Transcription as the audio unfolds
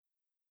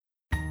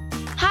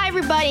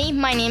everybody,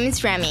 my name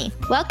is Remy.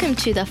 Welcome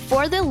to the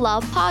For the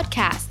Love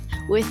podcast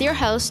with your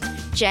host,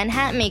 Jen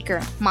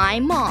Hatmaker, my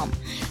mom.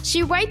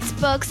 She writes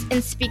books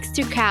and speaks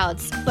to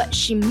crowds, but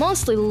she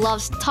mostly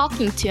loves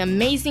talking to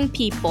amazing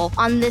people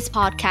on this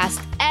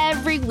podcast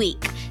every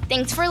week.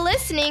 Thanks for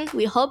listening.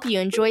 We hope you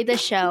enjoy the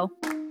show.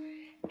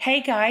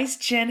 Hey guys,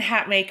 Jen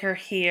Hatmaker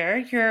here,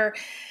 your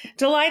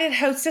delighted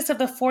hostess of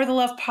the For the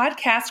Love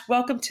podcast.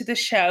 Welcome to the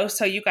show.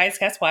 So you guys,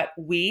 guess what?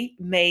 We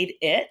made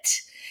it.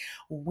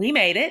 We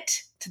made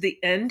it to the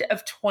end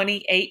of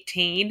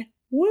 2018.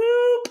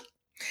 Whoop!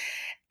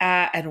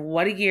 And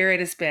what a year it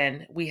has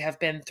been. We have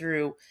been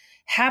through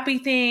happy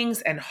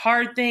things and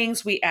hard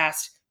things. We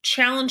asked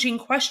challenging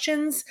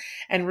questions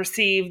and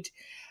received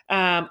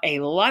a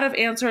lot of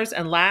answers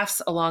and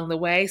laughs along the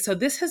way. So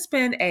this has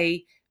been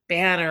a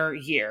banner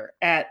year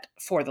at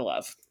For the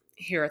Love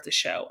here at the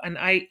show. And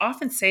I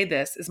often say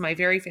this is my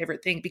very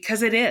favorite thing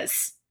because it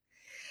is.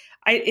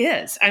 It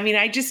is. I mean,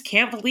 I just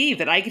can't believe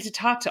that I get to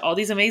talk to all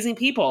these amazing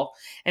people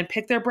and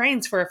pick their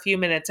brains for a few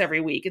minutes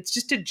every week. It's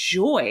just a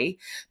joy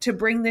to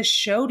bring this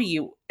show to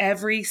you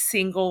every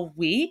single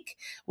week.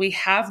 We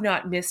have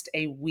not missed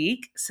a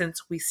week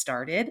since we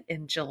started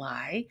in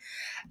July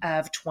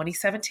of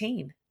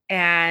 2017.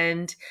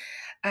 And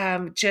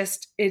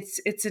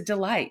it's a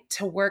delight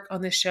to work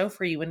on this show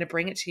for you and to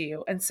bring it to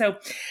you. And so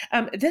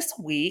this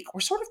week,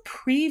 we're sort of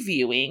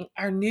previewing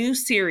our new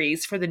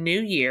series for the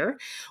new year,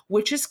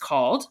 which is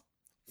called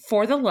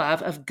For the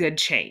Love of Good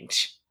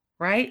Change,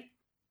 right?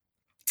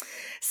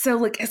 So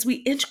like as we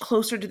inch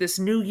closer to this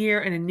new year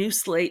and a new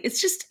slate,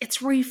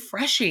 it's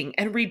refreshing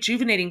and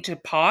rejuvenating to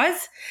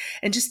pause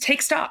and just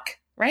take stock.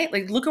 Right?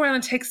 Like look around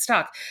and take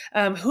stock.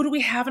 Who do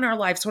we have in our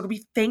lives? What are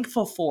we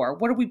thankful for?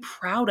 What are we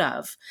proud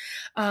of?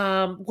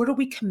 What are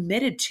we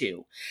committed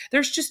to?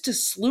 There's just a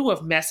slew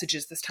of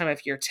messages this time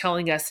of year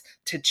telling us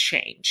to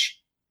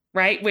change,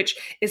 right? Which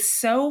is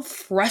so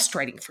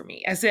frustrating for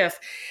me, as if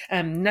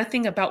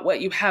nothing about what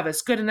you have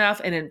is good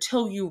enough. And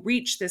until you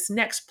reach this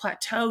next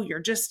plateau, you're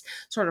just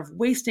sort of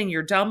wasting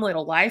your dumb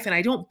little life. And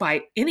I don't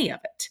buy any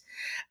of it.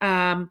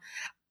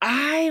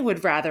 I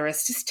would rather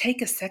us just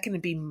take a second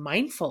and be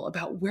mindful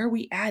about where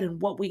we at and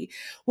what we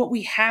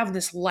have in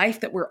this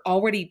life that we're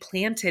already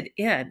planted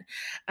in.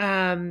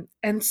 And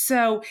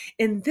so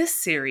in this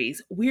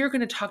series, we are going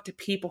to talk to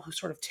people who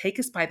sort of take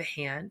us by the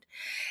hand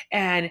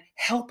and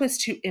help us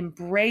to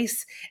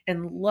embrace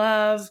and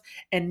love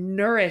and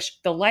nourish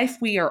the life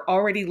we are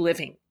already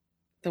living.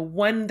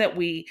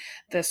 The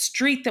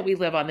street that we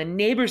live on, the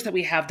neighbors that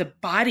we have, the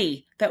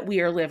body that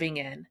we are living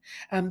in,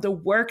 the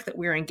work that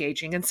we're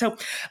engaging. And so,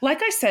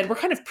 like I said, we're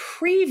kind of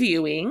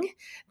previewing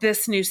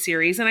this new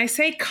series. And I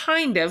say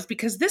kind of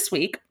because this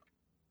week,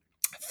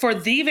 for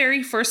the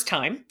very first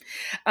time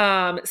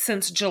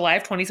since July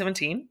of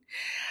 2017,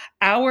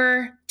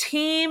 our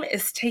team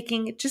is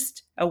taking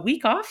just a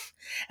week off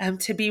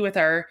to be with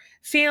our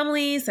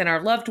families and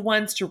our loved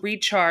ones to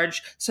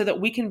recharge so that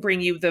we can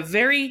bring you the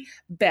very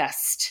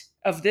best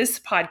of this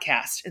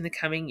podcast in the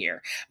coming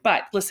year.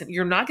 But listen,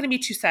 you're not going to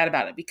be too sad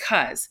about it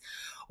because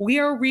we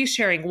are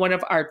resharing one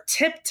of our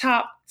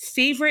tip-top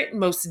favorite,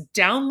 most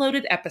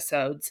downloaded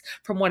episodes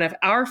from one of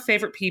our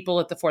favorite people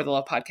at the For the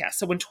Love podcast.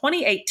 So when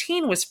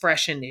 2018 was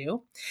fresh and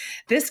new,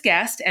 this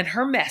guest and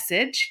her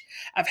message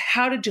of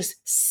how to just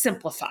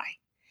simplify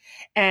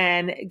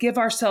and give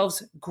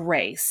ourselves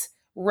grace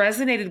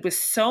resonated with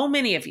so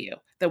many of you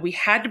that we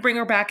had to bring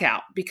her back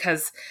out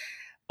because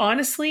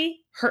honestly,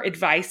 her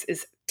advice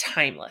is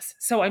timeless.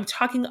 So I'm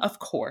talking, of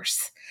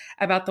course,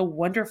 about the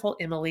wonderful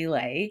Emily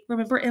Ley.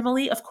 Remember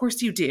Emily? Of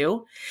course you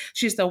do.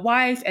 She's the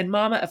wife and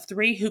mama of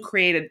 3 who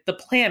created the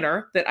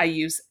planner that I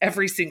use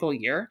every single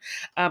year.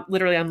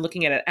 Literally, I'm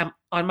looking at it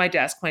on my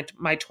desk,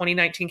 my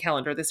 2019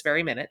 calendar this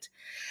very minute,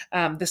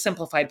 the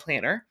Simplified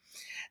Planner.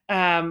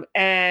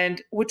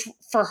 And which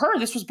for her,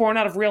 this was born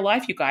out of real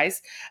life, you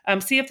guys.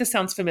 See if this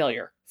sounds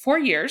familiar. For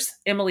years,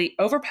 Emily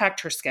overpacked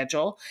her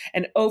schedule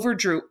and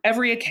overdrew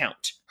every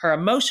account, her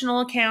emotional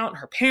account,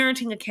 her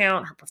parenting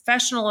account, her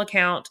professional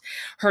account,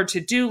 her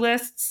to-do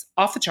lists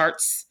off the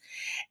charts.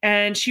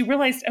 And she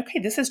realized, okay,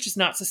 this is just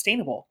not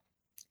sustainable.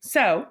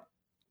 So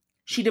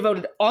she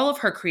devoted all of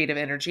her creative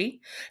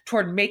energy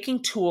toward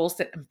making tools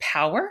that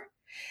empower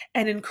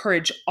and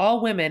encourage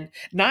all women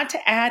not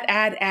to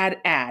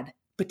add,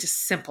 but to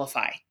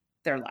simplify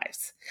their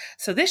lives.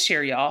 So this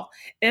year, y'all,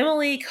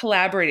 Emily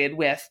collaborated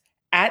with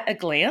At a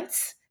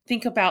Glance,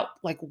 think about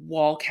like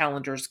wall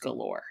calendars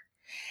galore,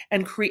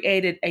 and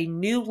created a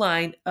new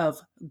line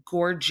of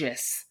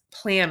gorgeous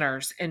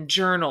planners and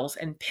journals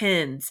and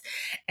pens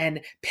and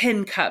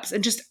pen cups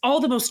and just all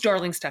the most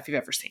darling stuff you've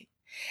ever seen.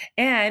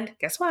 And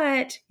guess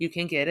what? You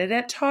can get it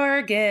at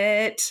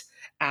Target,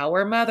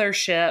 our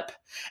mothership,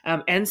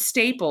 and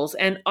Staples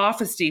and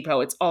Office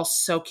Depot. It's all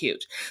so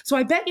cute. So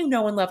I bet you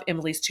know and love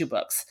Emily's 2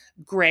 books.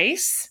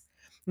 Grace,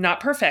 Not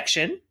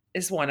Perfection,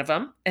 is one of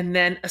them, and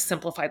then A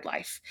Simplified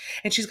Life.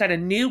 And she's got a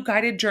new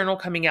guided journal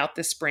coming out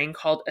this spring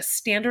called A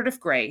Standard of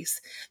Grace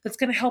that's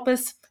going to help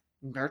us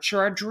nurture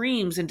our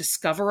dreams and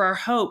discover our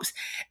hopes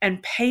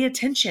and pay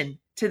attention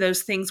to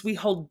those things we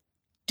hold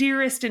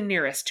dearest and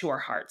nearest to our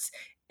hearts.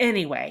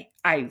 Anyway,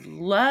 I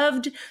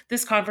loved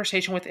this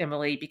conversation with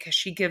Emily because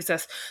she gives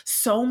us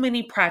so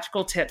many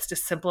practical tips to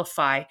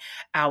simplify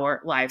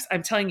our lives.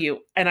 I'm telling you,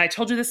 and I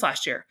told you this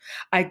last year,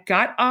 I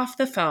got off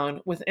the phone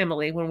with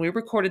Emily when we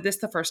recorded this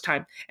the first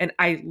time, and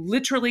I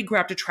literally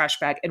grabbed a trash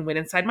bag and went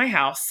inside my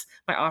house.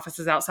 My office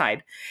is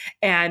outside,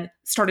 and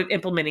started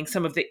implementing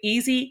some of the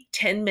easy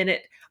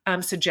 10-minute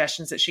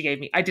suggestions that she gave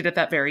me. I did it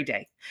that very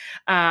day.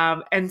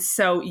 And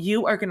so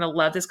you are going to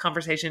love this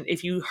conversation.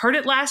 If you heard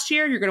it last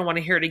year, you're going to want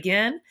to hear it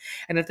again.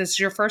 And if this is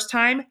your first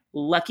time,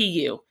 lucky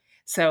you.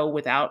 So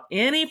without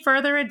any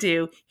further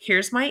ado,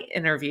 here's my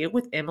interview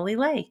with Emily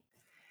Ley.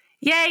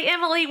 Yay,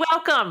 Emily,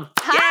 welcome.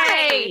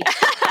 Hi. Yay.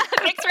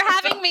 Thanks for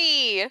having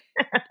me.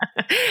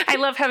 I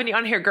love having you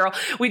on here, girl.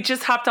 We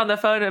just hopped on the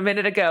phone a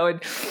minute ago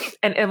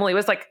and Emily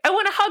was like, I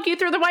want to hug you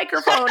through the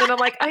microphone. And I'm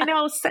like, I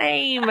know,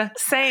 same.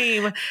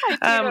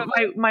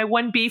 My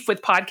one beef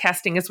with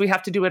podcasting is we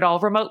have to do it all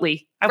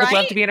remotely. I would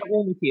love to be in a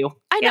room with you.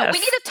 I know. Yes. We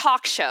need a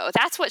talk show.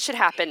 That's what should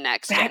happen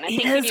next. That I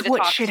think is we need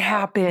what should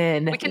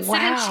happen. We can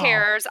sit in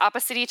chairs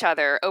opposite each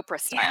other, Oprah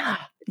style.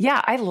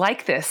 Yeah, I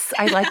like this.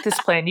 I like this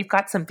plan. You've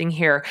got something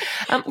here.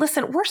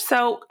 Listen,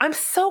 I'm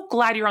so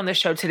glad you're on the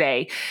show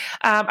today.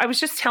 I was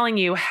just telling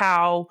you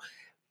how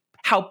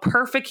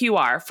perfect you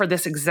are for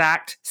this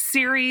exact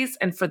series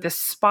and for this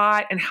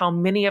spot, and how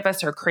many of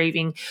us are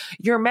craving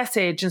your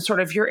message and sort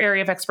of your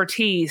area of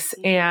expertise,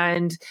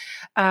 and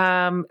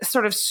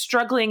sort of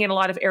struggling in a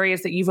lot of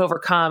areas that you've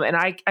overcome. And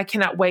I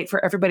cannot wait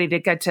for everybody to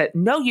get to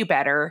know you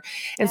better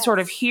and sort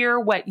of hear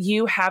what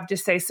you have to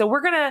say. So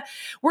we're gonna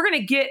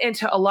get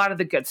into a lot of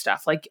the good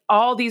stuff, like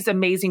all these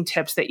amazing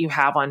tips that you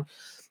have on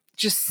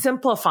just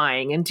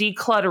simplifying and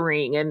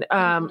decluttering and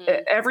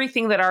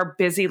everything that our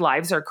busy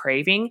lives are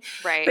craving.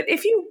 Right. But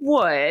if you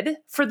would,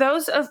 for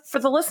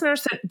the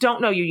listeners that don't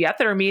know you yet,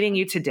 that are meeting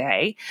you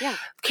today,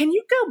 can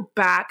you go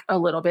back a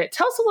little bit?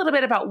 Tell us a little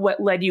bit about what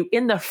led you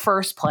in the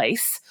first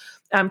place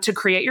to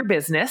create your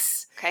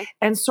business,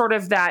 and sort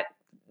of that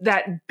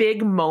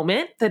big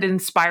moment that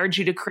inspired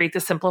you to create the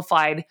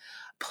Simplified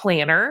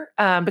Planner,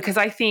 because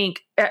I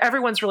think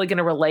everyone's really going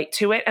to relate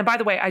to it. And by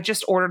the way, I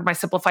just ordered my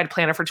Simplified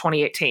Planner for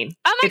 2018.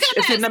 Oh my goodness,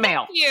 it's in the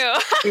mail. Thank you.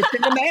 It's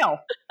in the mail.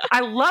 I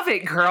love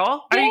it,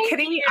 girl. Are you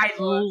kidding me? I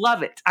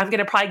love it. I'm going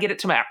to probably get it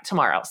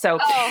tomorrow. So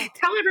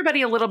tell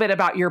everybody a little bit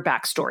about your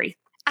backstory.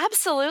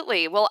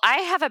 Absolutely. Well, I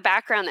have a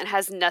background that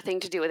has nothing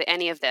to do with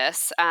any of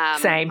this.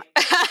 Same.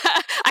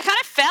 I kind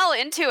of fell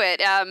into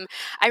it.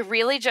 I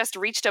really just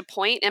reached a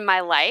point in my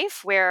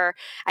life where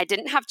I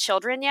didn't have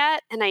children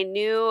yet, and I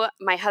knew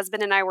my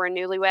husband and I were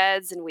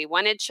newlyweds, and we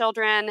wanted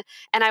children,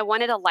 and I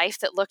wanted a life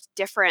that looked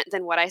different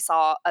than what I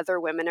saw other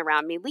women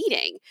around me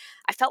leading.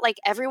 I felt like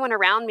everyone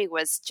around me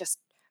was just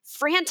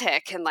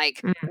frantic and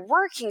like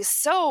working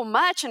so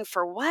much, and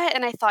for what?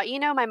 And I thought,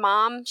 my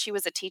mom, she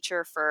was a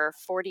teacher for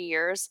 40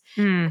 years.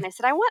 And I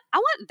said, I want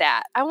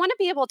that. I want to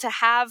be able to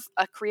have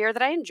a career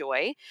that I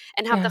enjoy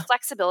and have the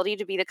flexibility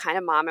to be the kind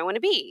of mom I want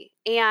to be.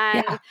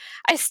 And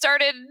I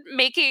started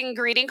making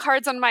greeting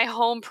cards on my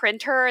home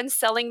printer and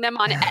selling them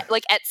on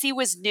like Etsy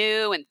was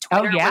new and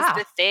Twitter was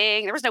the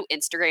thing. There was no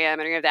Instagram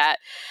or any of that.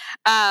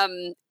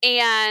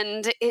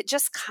 And it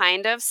just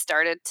kind of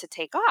started to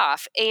take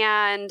off.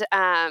 And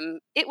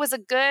it was a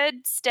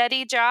good,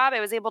 steady job. I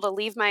was able to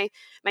leave my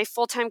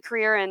full-time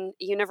career in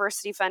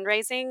university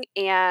fundraising,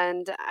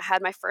 and I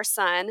had my first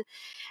son.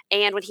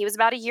 And when he was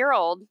about a year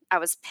old, I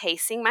was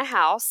pacing my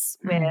house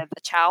with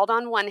a child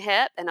on one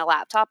hip and a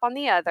laptop on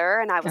the other.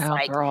 And I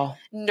was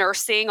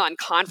nursing on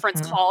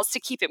conference calls to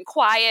keep him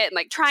quiet and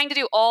like trying to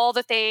do all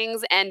the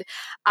things. And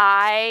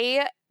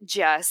I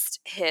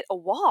just hit a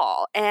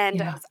wall.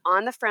 And I was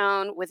on the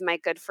phone with my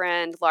good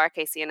friend, Laura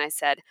Casey, and I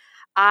said,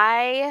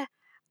 I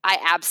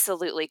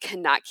absolutely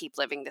cannot keep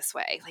living this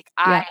way. Like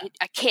I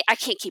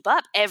can't keep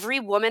up. Every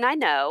woman I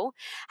know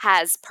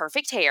has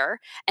perfect hair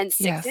and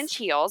 6-inch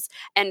heels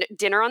and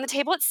dinner on the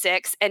table at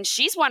 6, and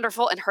she's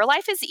wonderful and her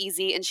life is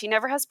easy and she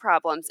never has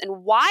problems.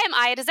 And why am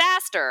I a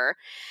disaster?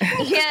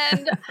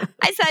 And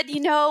I said,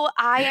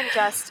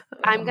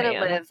 I'm going to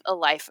live a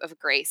life of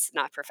grace,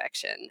 not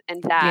perfection.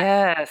 And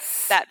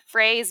that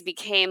phrase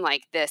became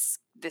like this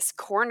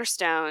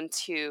cornerstone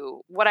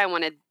to what I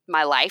wanted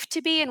my life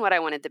to be and what I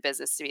wanted the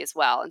business to be as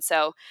well. And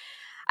so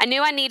I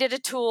knew I needed a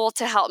tool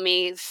to help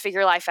me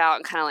figure life out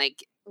and kind of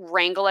like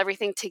wrangle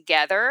everything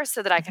together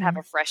so that I could have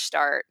a fresh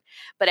start.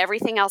 But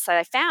everything else that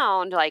I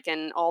found, like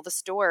in all the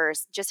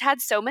stores, just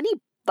had so many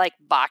like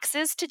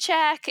boxes to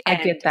check. And,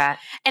 I get that.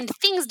 And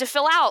things to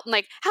fill out, and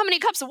like how many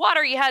cups of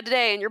water you had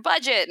today and your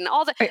budget and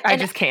all that. I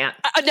just can't.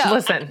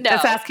 Listen,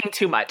 that's asking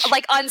too much.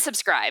 Like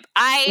unsubscribe.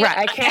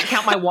 I can't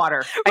count my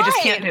water. I just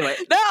can't do it.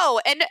 No.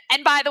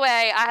 And by the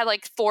way, I had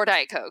like 4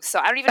 Diet Cokes, so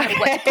I don't even know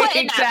what to put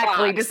in that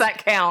box. Does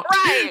that count?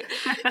 Right.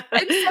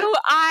 And so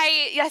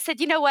I said,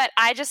 you know what?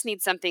 I just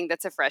need something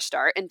that's a fresh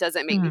start and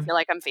doesn't make me feel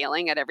like I'm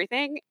failing at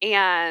everything.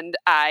 And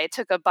I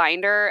took a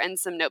binder and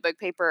some notebook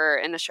paper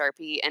and a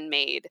Sharpie and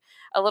made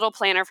a little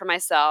planner for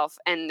myself,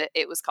 and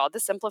it was called the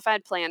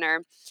Simplified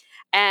Planner.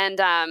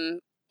 And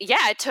yeah,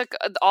 I took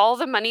all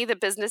the money the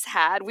business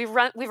had. We've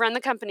run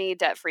the company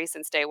debt free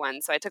since day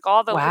one. So I took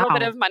all the little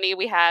bit Wow. of money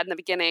we had in the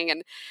beginning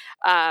and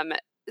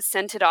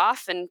sent it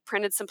off and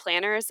printed some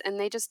planners, and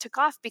they just took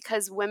off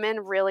because women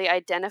really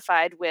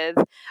identified with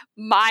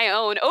my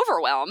own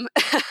overwhelm.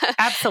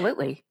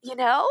 Absolutely.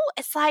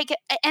 It's like,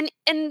 and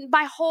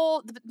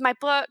my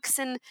books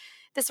and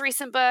this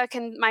recent book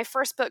and my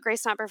first book,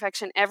 Grace Not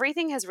Perfection,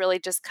 everything has really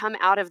just come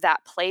out of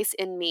that place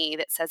in me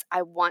that says,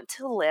 I want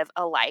to live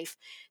a life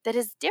that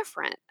is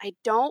different. I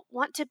don't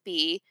want to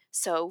be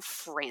so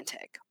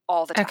frantic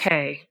all the time.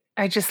 Okay.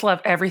 I just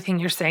love everything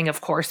you're saying,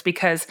 of course,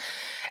 because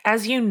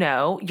as you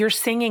know, you're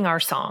singing our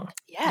song.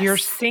 You're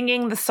Yes.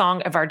 singing the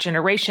song of our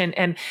generation.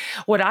 And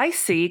what I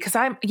see, because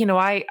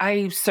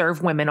I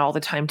serve women all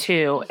the time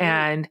too, Mhm.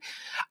 and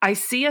I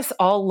see us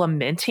all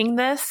lamenting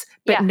this,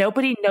 but Yeah.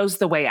 nobody knows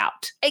the way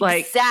out.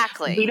 Like,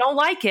 Exactly. we don't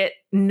like it.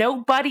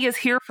 Nobody is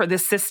here for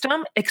this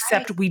system,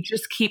 except Right. we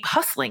just keep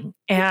hustling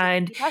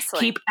and Keep hustling.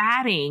 keep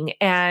adding.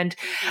 And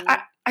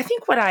Mhm. I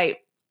think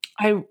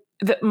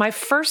my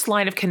first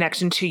line of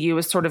connection to you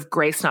is sort of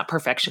grace, not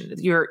perfection.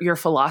 Your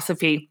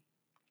philosophy,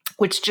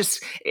 which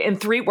just in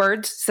 3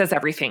 words says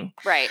everything.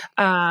 Right.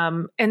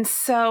 And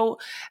so,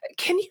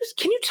 can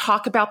you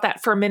talk about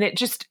that for a minute?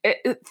 Just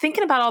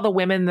thinking about all the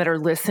women that are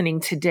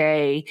listening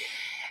today,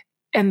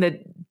 and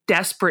the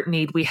desperate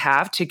need we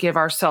have to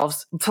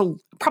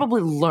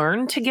probably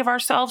learn to give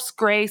ourselves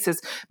grace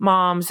as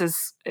moms,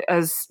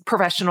 as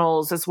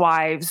professionals, as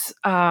wives,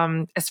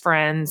 as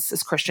friends,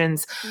 as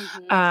Christians.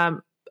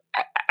 Mhm.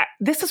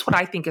 This is what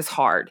I think is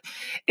hard.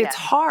 It's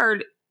Yeah.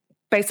 hard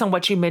based on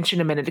what you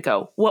mentioned a minute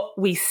ago. What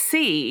we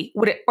see,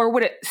 what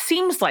it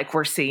seems like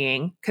we're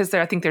seeing, because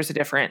I think there's a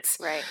difference,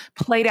 Right.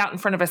 played out in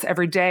front of us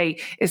every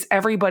day, is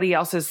everybody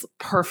else's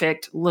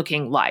perfect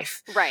looking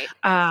life. Right.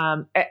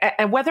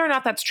 And whether or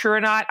not that's true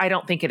or not, I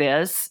don't think it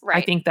is. I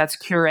Right. think that's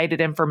curated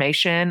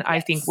information. I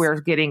think Yes.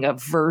 we're getting a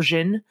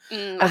version A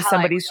of highlight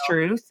somebody's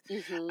reel. truth.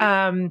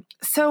 Mhm.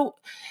 So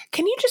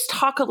can you just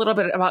talk a little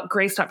bit about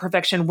grace, not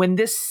perfection, when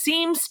this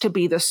seems to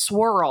be the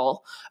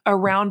swirl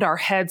around our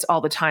heads all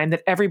the time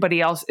that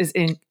everybody else is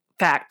in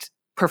fact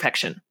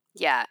perfection?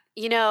 Yeah.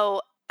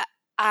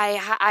 I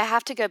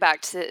have to go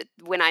back to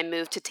when I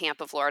moved to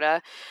Tampa,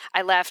 Florida.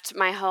 I left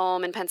my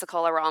home in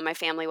Pensacola where all my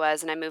family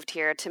was, and I moved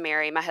here to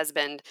marry my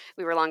husband.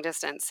 We were long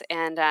distance.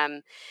 And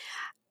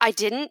I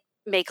didn't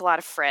make a lot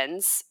of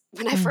friends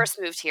when I Mm, first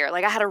moved here.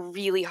 Like, I had a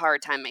really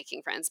hard time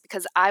making friends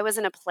because I was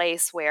in a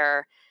place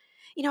where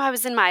I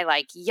was in my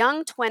like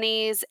young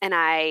 20s, and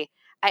I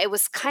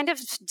was kind of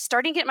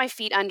starting to get my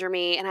feet under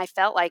me, and I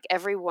felt like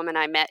every woman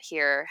I met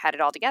here had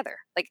it all together.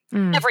 Like,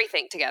 mm,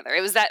 everything together.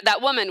 It was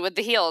that woman with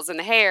the heels and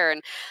the hair,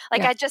 and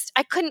like yeah.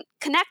 I couldn't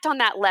connect on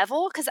that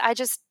level cuz I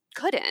just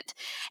couldn't.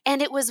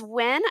 And it was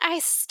when I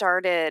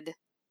started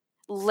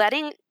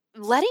letting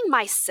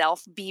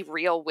myself be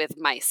real with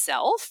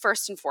myself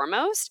first and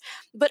foremost,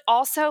 but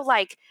also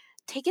like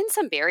taking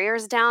some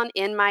barriers down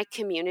in my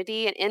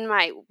community and in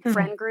my Mhm.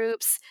 friend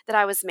groups that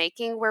I was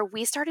making, where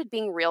we started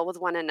being real with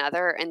one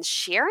another and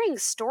sharing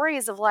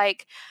stories of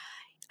like,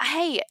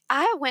 hey,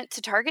 I went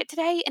to Target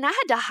today and I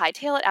had to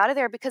hightail it out of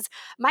there because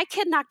my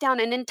kid knocked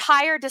down an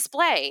entire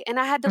display and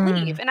I had to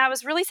leave. Mm. And I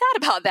was really sad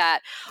about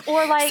that.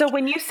 Or So like,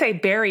 when you say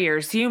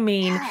barriers, you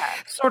mean yeah,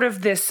 sort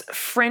of this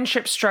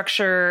friendship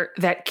structure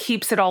that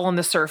keeps it all on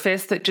the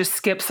surface, that just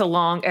skips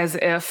along as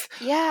if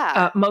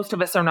yeah. most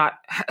of us are not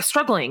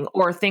struggling,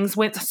 or things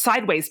went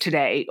sideways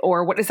today,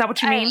 or what is that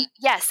what you mean?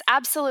 Yes,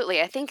 absolutely.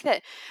 I think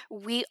that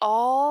we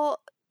all,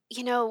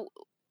 you know,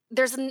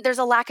 there's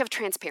a lack of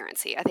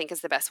transparency, I think is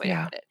the best way to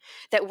Yeah. put it.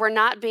 That we're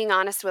not being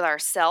honest with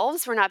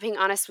ourselves, we're not being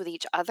honest with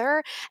each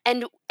other.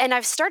 And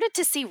I've started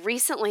to see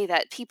recently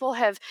that people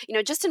have,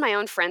 just in my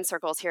own friend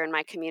circles here in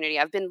my community,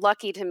 I've been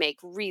lucky to make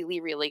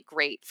really, really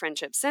great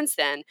friendships since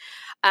then.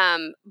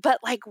 But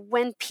like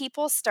when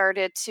people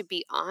started to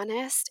be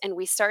honest and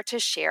we start to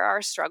share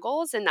our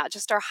struggles and not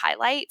just our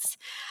highlights,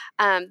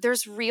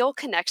 there's real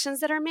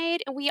connections that are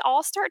made, and we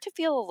all start to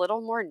feel a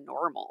little more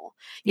normal,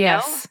 you know?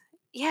 Yes.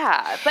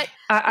 Yeah, but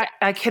I, yeah,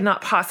 I I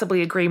cannot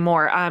possibly agree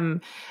more.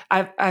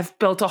 I've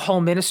built a whole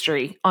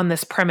ministry on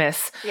this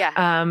premise,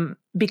 yeah,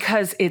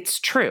 because it's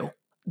true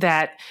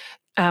that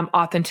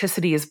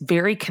authenticity is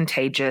very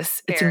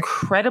contagious. It's very.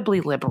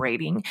 incredibly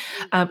liberating.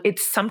 Mhm. It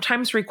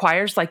sometimes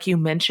requires, like you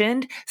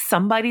mentioned,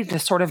 somebody to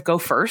sort of go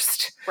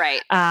first,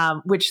 Right.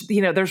 which,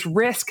 there's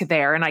risk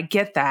there, and I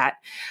get that.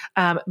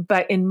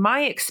 But in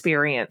my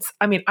experience,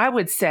 I mean, I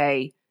would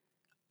say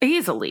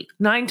easily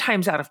 9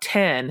 times out of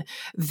 10,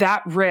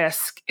 that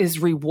risk is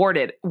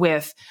rewarded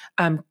with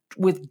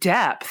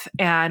depth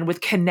and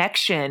with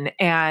connection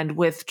and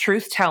with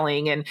truth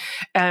telling. And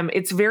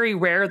it's very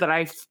rare that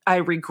I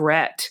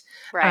regret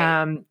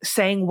Right.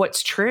 saying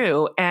what's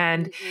true.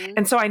 Mhm.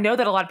 And so I know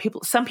that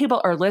some people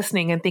are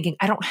listening and thinking,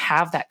 I don't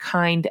have that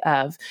kind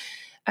of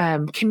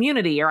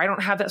community, or I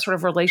don't have that sort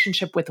of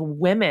relationship with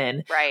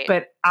women. Right.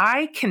 But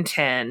I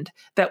contend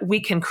that we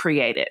can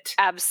create it.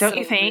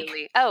 Absolutely. Don't you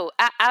think? Oh,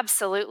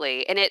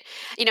 absolutely. And it,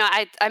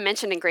 I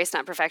mentioned in Grace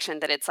Not Perfection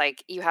that it's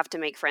like you have to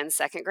make friends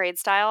second grade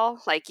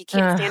style. Like you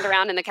can't stand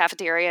around in the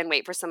cafeteria and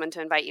wait for someone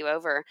to invite you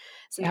over. Yep.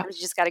 Sometimes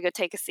you just got to go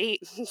take a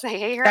seat and say,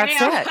 hey, here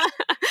That's I am. it.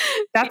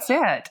 That's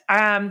it.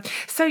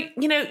 So,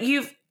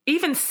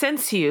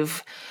 since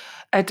you've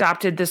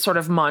adopted this sort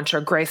of mantra,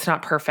 grace,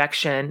 not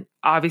perfection,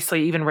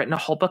 obviously even written a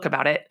whole book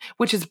about it,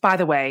 which is, by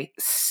the way,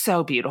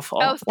 so beautiful.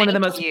 Oh, One of the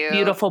thank most you.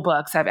 beautiful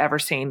books I've ever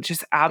seen.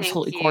 Just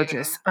absolutely Thank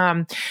gorgeous.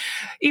 you.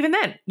 Even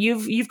then,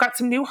 you've got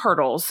some new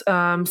hurdles,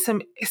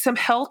 some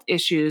health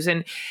issues,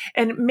 and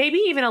maybe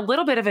even a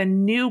little bit of a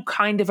new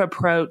kind of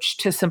approach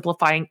to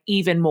simplifying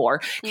even more.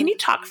 Can you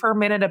talk for a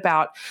minute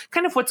about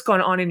kind of what's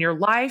going on in your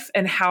life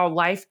and how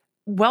life,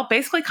 well,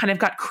 basically kind of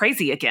got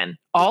crazy again,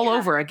 all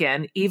over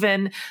again,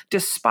 even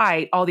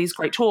despite all these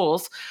great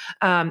tools,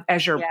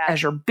 as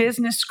your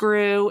business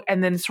grew,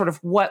 and then sort of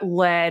what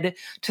led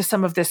to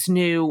some of this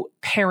new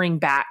paring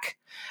back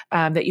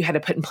that you had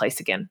to put in place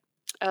again?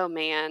 Oh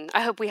man,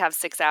 I hope we have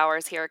 6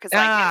 hours here because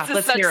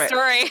let's such hear it.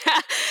 story.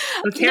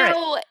 Let's hear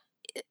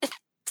it.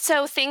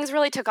 So things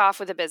really took off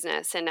with the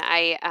business, and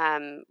I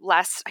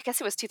guess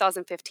it was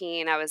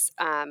 2015. I was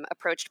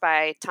approached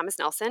by Thomas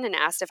Nelson and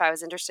asked if I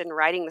was interested in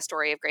writing the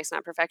story of Grace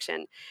Not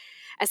Perfection.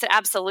 I said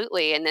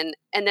absolutely, and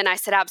then I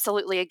said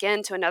absolutely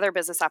again to another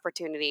business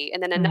opportunity,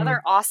 and then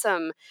another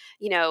awesome,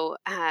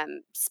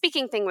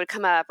 speaking thing would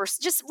come up, or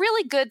just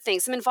really good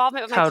things, some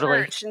involvement with my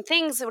church, and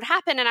things that would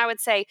happen, and I would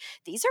say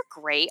these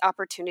are great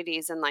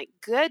opportunities, and like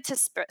good to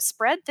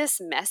spread this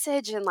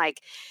message, and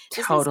like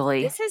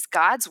this is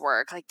God's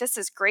work, like this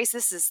is grace,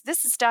 this is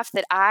stuff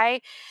that I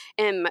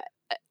am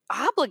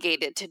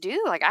obligated to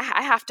do. Like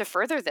I have to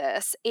further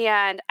this.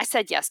 And I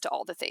said yes to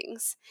all the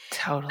things.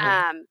 Totally.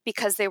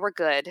 Because they were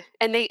good,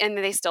 and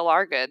they still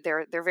are good.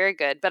 They're very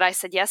good. But I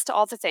said yes to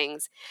all the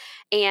things.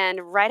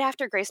 And right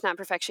after Grace Not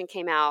Perfection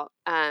came out,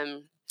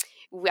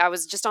 I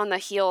was just on the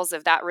heels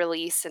of that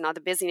release and all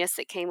the busyness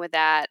that came with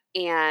that.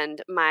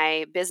 And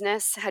my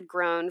business had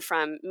grown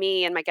from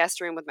me in my guest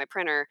room with my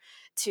printer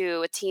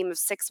to a team of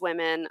 6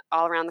 women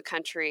all around the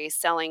country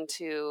selling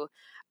to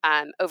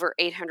over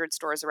 800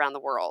 stores around the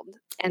world.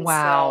 And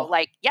so,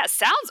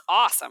 sounds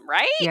awesome,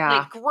 right? Yeah.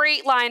 Like,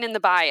 great line in the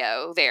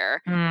bio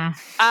there.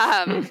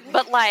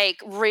 But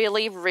like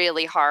really,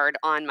 really hard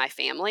on my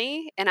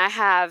family. And I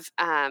have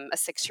a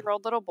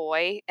 6-year-old little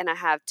boy, and I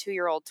have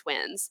 2-year-old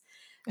twins.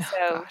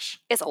 So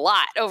it's a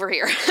lot over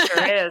here.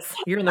 Sure is.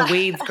 You're in the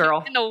weeds,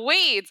 girl. In the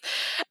weeds.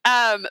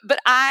 But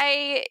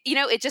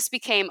it just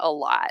became a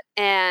lot.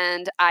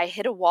 And I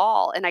hit a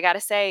wall. And I got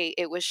to say,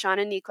 it was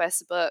Shauna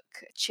Niequist's book,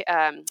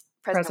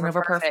 Present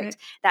Over Perfect.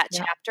 That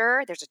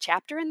chapter, there's a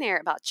chapter in there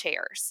about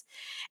chairs.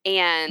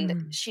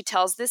 And she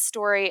tells this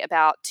story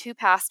about 2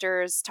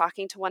 pastors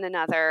talking to one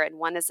another. And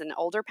one is an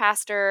older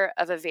pastor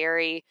of a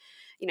very,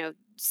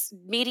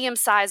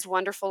 medium-sized,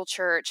 wonderful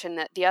church.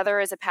 And the other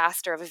is a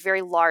pastor of a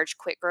very large,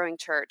 quick-growing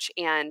church.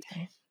 And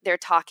they're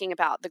talking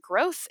about the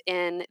growth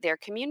in their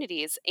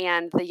communities.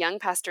 And the young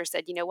pastor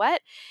said, you know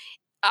what?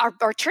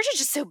 Our church is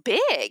just so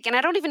big, and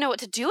I don't even know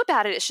what to do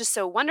about it. It's just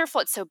so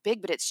wonderful. It's so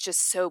big, but it's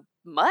just so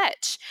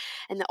much.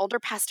 And the older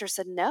pastor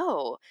said,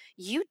 no,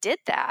 you did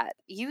that.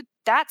 You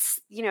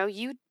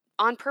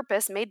on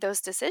purpose made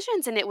those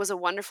decisions, and it was a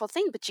wonderful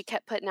thing, but you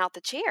kept putting out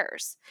the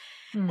chairs.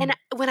 And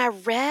when I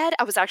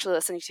was actually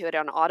listening to it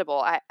on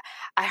Audible,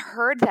 I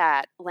heard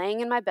that laying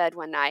in my bed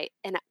one night,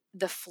 and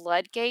the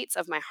floodgates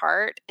of my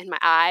heart and my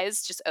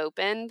eyes just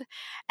opened,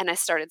 and I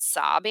started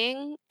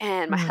sobbing,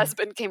 and my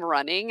husband came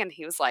running, and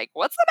he was like,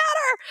 what's the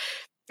matter?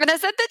 And I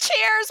said, the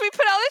chairs, we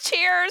put out the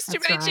chairs, too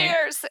many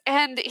chairs.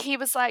 And he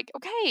was like,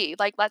 okay,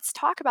 like, let's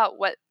talk about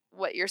what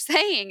you're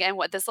saying and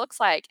what this looks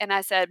like. And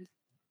I said,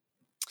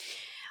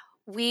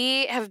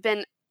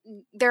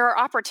 there are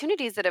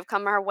opportunities that have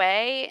come our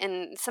way,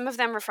 and some of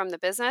them are from the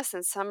business,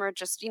 and some are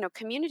just,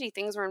 community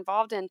things we're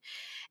involved in.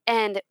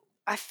 And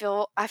I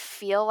feel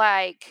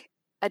like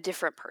a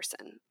different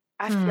person.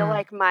 I feel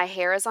like my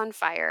hair is on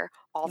fire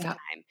all the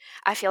time.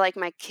 I feel like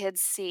my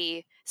kids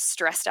see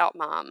stressed out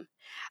mom.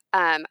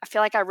 I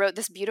feel like I wrote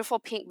this beautiful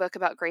pink book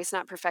about Grace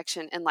Not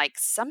Perfection, and like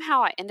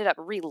somehow I ended up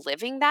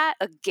reliving that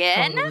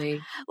again. Totally.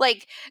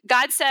 Like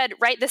God said,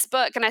 write this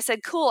book. And I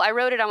said, cool, I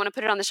wrote it. I want to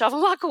put it on the shelf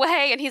and walk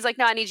away. And he's like,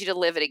 no, I need you to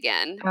live it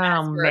again.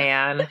 Oh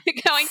man.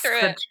 Going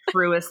through it. The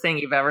truest thing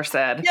you've ever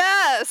said.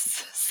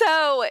 Yes.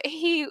 So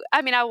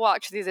I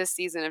walked through this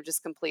season of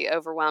just complete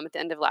overwhelm at the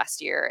end of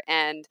last year.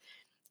 And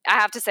I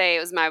have to say,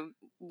 it was my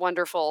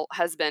wonderful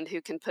husband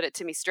who can put it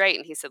to me straight.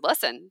 And he said,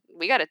 listen,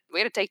 we got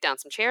to take down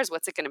some chairs.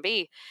 What's it going to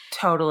be?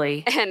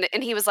 Totally. And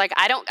he was like,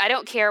 I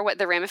don't care what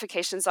the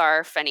ramifications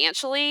are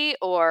financially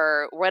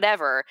or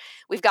whatever.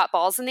 We've got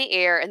balls in the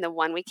air, and the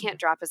one we can't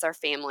drop is our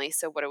family.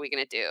 So what are we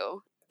going to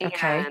do?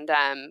 Okay. And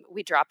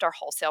we dropped our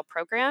wholesale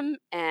program,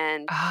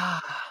 and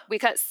we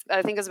cut,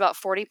 I think it was about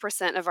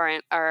 40% of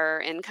our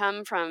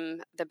income from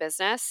the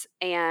business.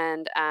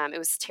 And it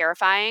was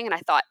terrifying. And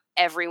I thought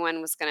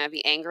everyone was going to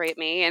be angry at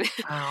me. And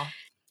Wow.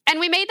 and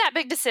we made that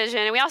big decision.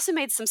 And we also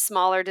made some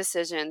smaller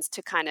decisions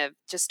to kind of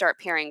just start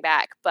paring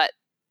back. But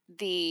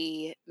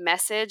the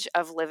message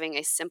of living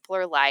a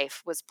simpler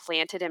life was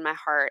planted in my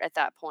heart at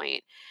that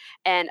point.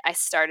 And I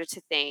started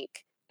to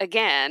think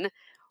again,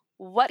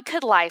 what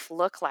could life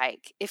look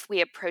like if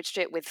we approached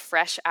it with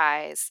fresh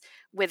eyes,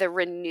 with a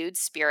renewed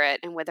spirit,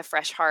 and with a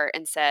fresh heart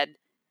and said,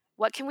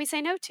 what can we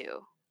say no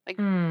to? Like,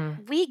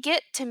 Mm, we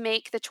get to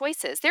make the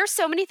choices. There are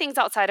so many things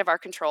outside of our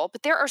control,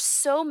 but there are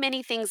so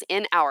many things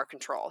in our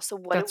control. So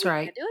what are that's we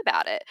going right. to do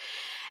about it?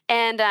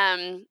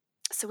 And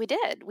so we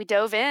did. We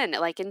dove in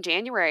like in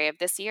January of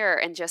this year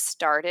and just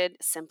started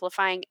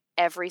simplifying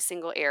every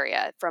single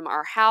area, from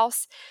our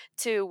house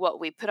to what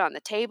we put on the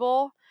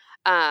table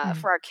Mm.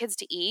 for our kids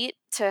to eat,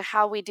 to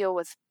how we deal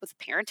with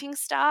parenting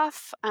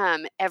stuff,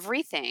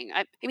 everything.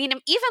 I mean,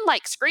 even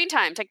like screen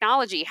time,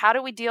 technology. How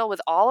do we deal with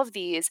all of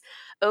these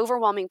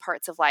overwhelming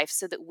parts of life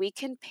so that we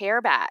can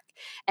pare back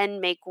and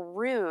make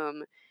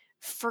room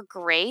for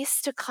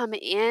grace to come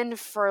in,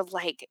 for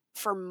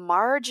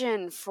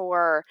margin,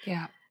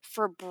 Yeah.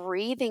 for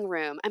breathing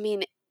room. I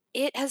mean,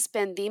 it has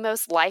been the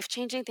most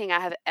life-changing thing I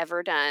have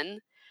ever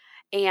done.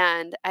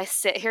 And I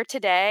sit here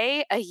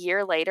today, a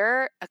year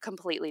later,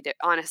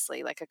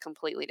 honestly, like a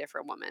completely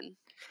different woman.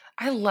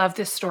 I love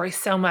this story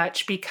so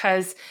much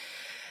because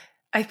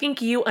I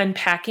think you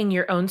unpacking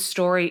your own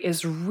story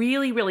is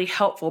really, really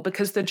helpful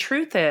because the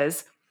truth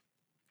is,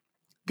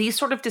 these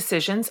sort of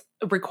decisions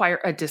require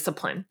a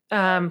discipline.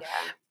 Yeah.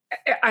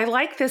 I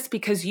like this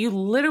because you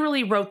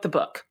literally wrote the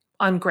book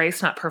on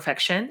grace, not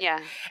perfection,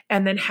 Yeah.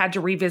 and then had to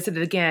revisit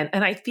it again.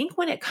 And I think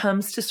when it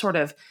comes to sort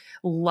of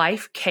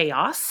life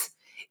chaos,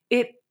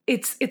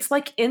 it's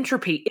like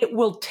entropy. It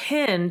will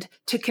tend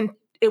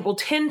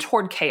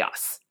toward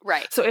chaos.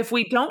 Right. So if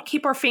we don't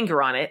keep our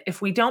finger on it,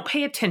 if we don't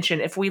pay attention,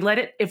 if we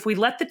let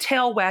the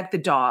tail wag the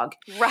dog,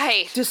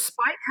 Right.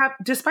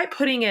 despite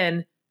putting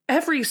in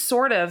every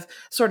sort of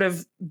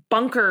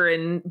bunker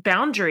and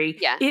boundary,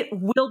 Yeah. it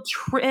will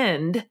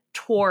trend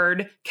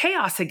toward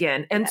chaos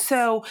again. And Yes.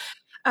 so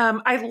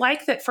I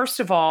like that,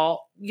 first of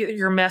all,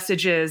 your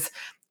message is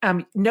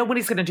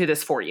nobody's going to do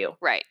this for you.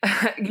 Right.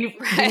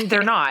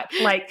 They're not.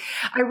 Like,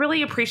 I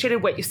really appreciated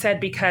what you said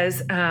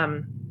because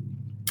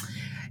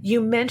you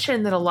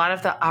mentioned that a lot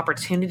of the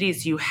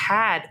opportunities you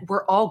had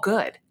were all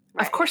good.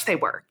 Right. Of course they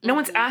were. No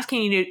one's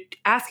asking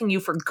you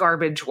for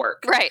garbage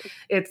work. Right.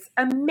 It's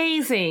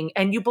amazing,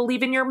 and you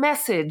believe in your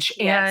message,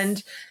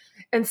 Yes.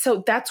 and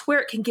so that's where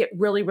it can get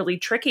really, really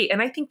tricky.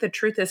 And I think the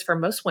truth is, for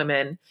most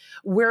women,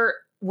 we're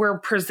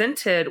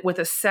presented with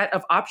a set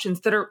of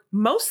options that are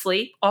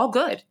mostly all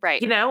good.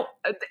 Right. You know,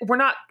 we're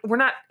not.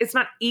 It's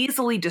not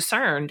easily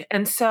discerned,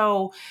 and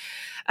so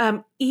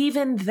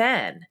even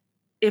then,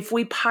 if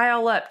we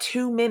pile up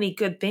too many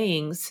good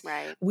things,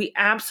 Right. we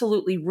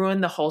absolutely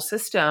ruin the whole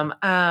system.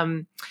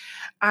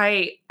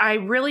 I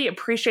really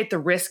appreciate the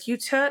risk you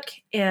took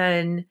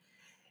in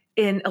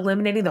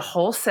eliminating the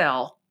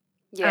wholesale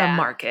Yeah.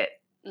 market.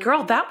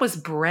 Girl, Mhm. that was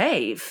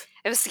brave.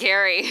 It was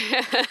scary.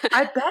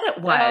 I bet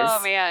it was.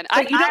 Oh man.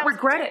 But you don't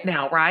regret it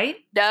now, right?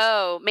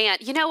 No, man.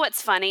 You know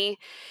what's funny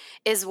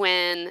is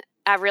when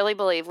I really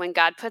believe when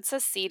God puts a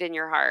seed in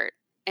your heart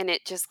and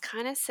it just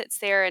kind of sits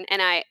there, and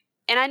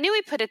I knew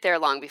he put it there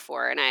long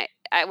before, and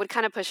I would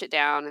kind of push it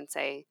down and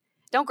say,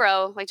 don't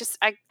grow. Like, just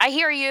I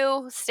hear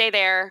you, stay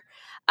there.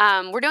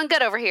 We're doing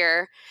good over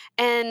here.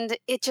 And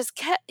it just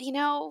kept,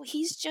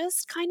 he's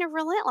just kind of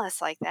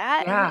relentless like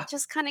that. And Yeah, it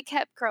just kind of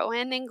kept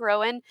growing and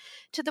growing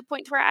to the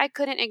point where I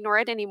couldn't ignore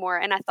it anymore.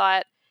 And I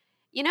thought,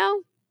 you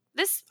know,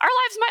 our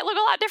lives might look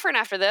a lot different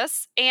after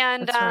this.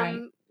 And that's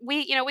right.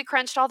 we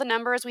crunched all the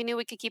numbers. We knew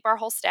we could keep our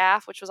whole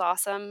staff, which was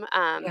awesome.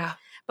 Yeah.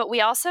 But we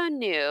also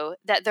knew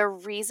that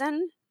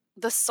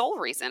the sole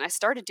reason I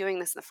started doing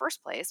this in the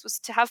first place was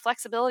to have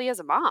flexibility as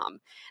a mom.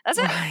 That's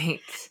it. Right.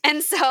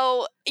 And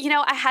so,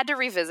 I had to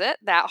revisit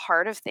that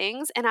heart of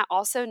things. And I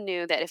also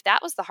knew that if that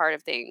was the heart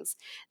of things,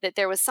 that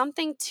there was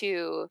something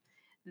to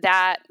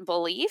that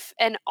belief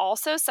and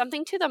also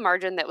something to the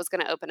margin that was going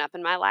to open up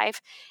in my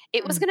life.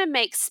 It was Mm. going to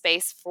make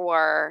space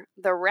for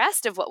the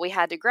rest of what we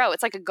had to grow.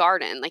 It's like a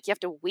garden. Like, you have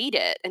to weed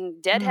it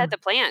and deadhead Mm. the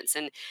plants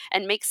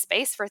and make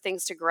space for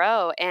things to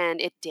grow. And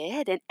it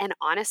did. And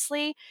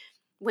honestly,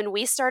 when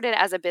we started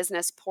as a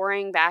business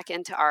pouring back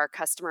into our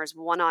customers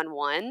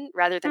one-on-one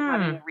rather than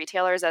having Mm. the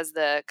retailers as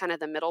the kind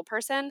of the middle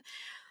person,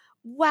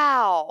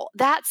 wow,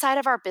 that side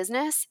of our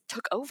business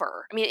took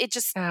over. I mean, it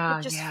just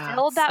Yeah,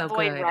 filled that so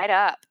void good. right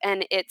up.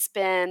 And it's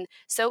been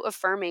so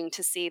affirming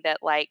to see that,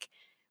 like,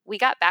 we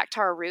got back to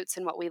our roots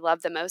and what we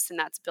love the most, and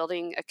that's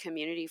building a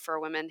community for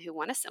women who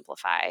want to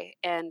simplify.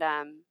 And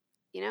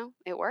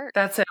it worked.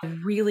 That's a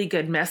really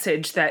good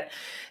message that,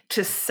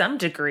 to some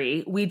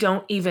degree, we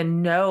don't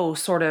even know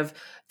sort of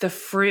the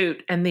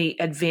fruit and the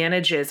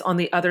advantages on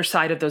the other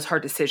side of those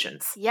hard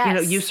decisions. You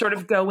Yes. sort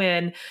of go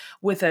in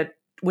with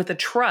a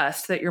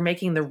trust that you're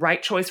making the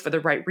right choice for the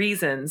right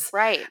reasons.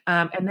 Right.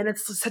 And then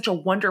it's such a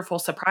wonderful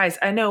surprise.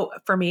 I know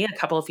for me, a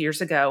couple of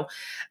years ago,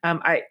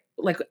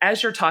 like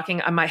as you're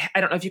talking, I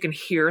don't know if you can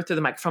hear through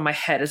the microphone, my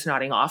head is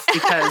nodding off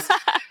because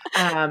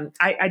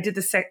I did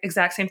the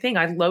exact same thing.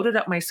 I loaded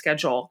up my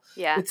schedule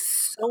with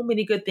so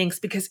many good things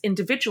because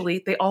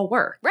individually they all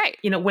were. Right.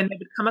 You know, when they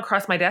would come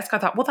across my desk, I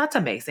thought, well, that's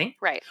amazing.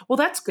 Right. Well,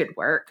 that's good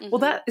work. Well,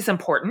 that is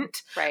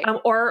important. Right.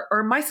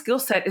 Or my skill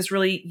set is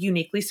really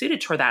uniquely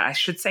suited for that. I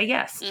should say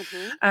yes.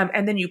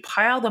 And then you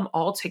pile them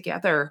all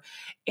together.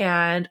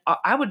 And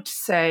I would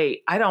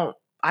say, I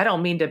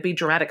don't mean to be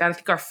dramatic. I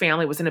think our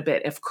family was in a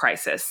bit of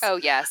crisis. Oh,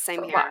 yeah.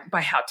 Same here.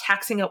 By how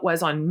taxing it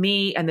was on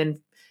me, and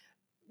then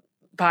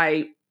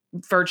by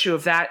virtue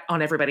of that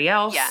on everybody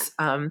else.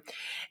 Yeah.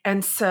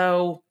 And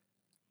so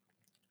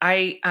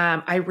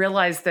I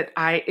realized that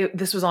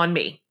this was on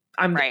me.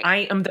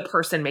 I am the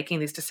person making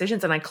these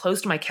decisions, and I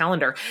closed my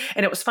calendar.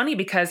 And it was funny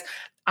because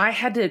I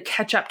had to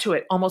catch up to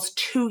it almost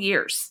 2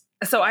 years.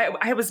 So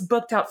I was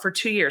booked out for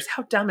 2 years.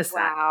 How dumb is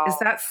that? Is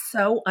that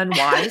so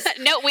unwise?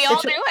 No, we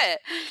all do it.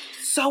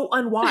 So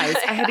unwise.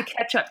 I had to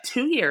catch up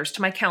 2 years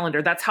to my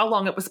calendar. That's how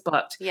long it was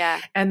booked. Yeah.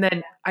 And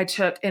then I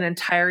took an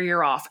entire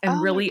year off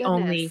and really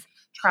only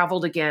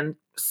traveled again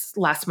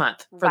last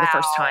month for the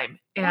first time.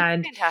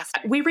 And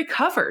we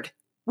recovered.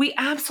 We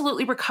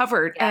absolutely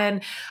recovered. Yeah.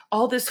 And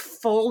all this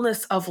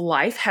fullness of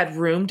life had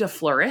room to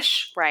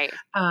flourish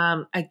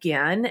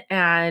again.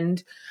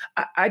 And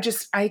I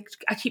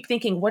keep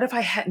thinking, what if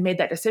I hadn't made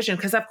that decision?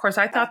 Because of course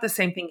I thought the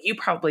same thing you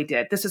probably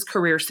did. This is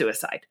career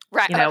suicide.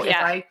 Right. You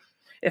know,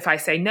 if I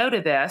say no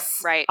to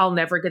this, I'll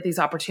never get these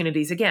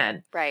opportunities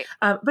again. Right.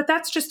 But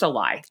that's just a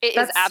lie. It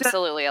is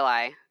absolutely a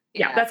lie.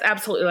 Yeah, that's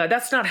absolutely lie.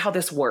 That's not how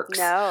this works.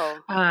 No.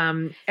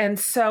 And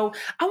so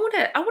I want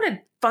to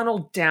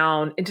funnel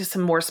down into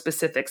some more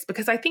specifics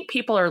because I think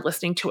people are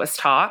listening to us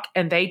talk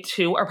and they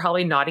too are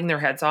probably nodding their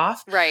heads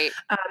off. Right.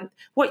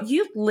 What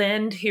you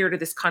lend here to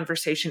this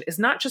conversation is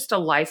not just a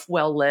life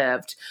well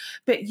lived,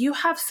 but you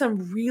have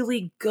some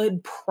really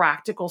good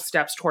practical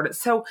steps toward it.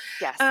 So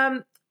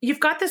you've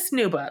got this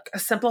new book, A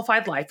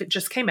Simplified Life. It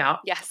just came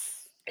out.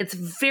 Yes. It's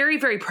very,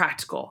 very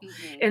practical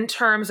in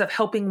terms of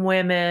helping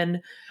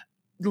women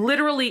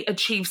literally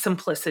achieve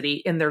simplicity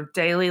in their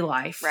daily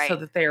life so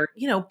that they're,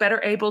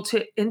 better able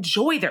to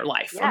enjoy their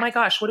life. Oh my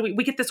gosh,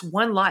 we get this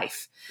one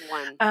life.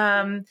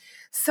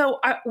 So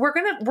we're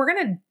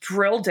going to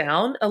drill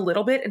down a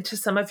little bit into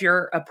some of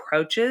your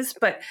approaches,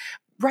 but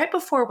right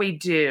before we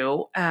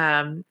do,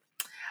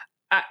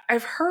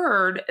 I've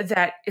heard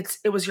that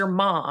it was your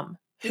mom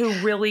who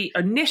really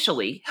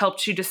initially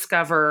helped you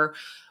discover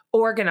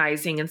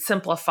organizing and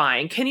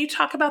simplifying. Can you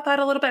talk about that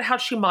a little bit? How'd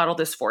she model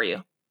this for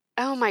you?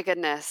 Oh my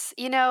goodness.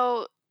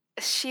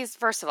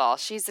 First of all,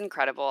 she's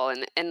incredible.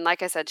 And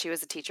like I said, she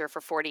was a teacher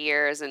for 40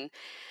 years. And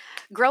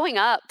growing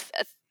up,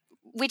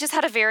 we just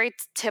had a very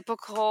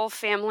typical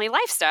family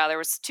lifestyle. There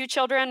was 2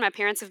 children. My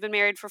parents have been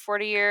married for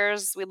 40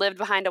 years. We lived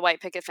behind a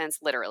white picket fence,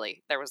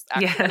 literally. There was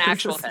an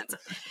actual fence.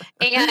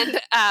 And,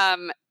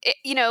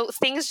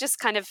 things just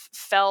kind of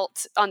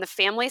felt on the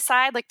family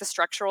side, like the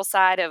structural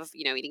side of,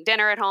 eating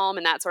dinner at home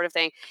and that sort of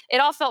thing. It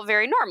all felt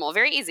very normal,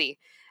 very easy.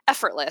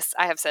 Effortless,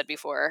 I have said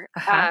before,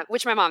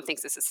 which my mom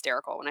thinks is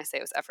hysterical when I say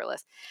it was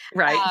effortless.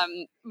 Right.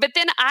 But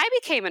then I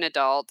became an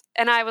adult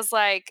and I was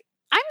like,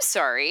 I'm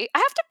sorry, I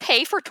have to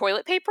pay for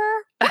toilet paper?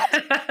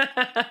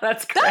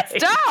 That's great. That's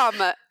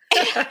dumb.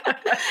 And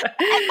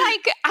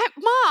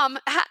Mom,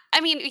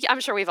 I'm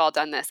sure we've all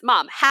done this.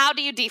 Mom, how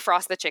do you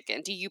defrost the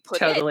chicken? Do you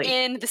put it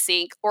in the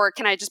sink or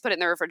can I just put it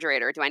in the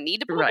refrigerator? Do I need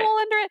to put a bowl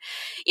under it?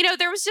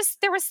 There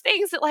was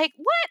things that what?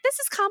 This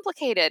is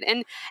complicated.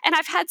 And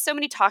I've had so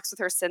many talks with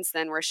her since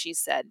then where she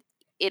said,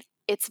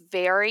 it's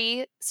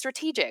very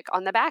strategic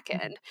on the back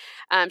end.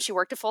 She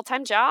worked a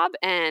full-time job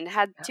and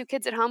had 2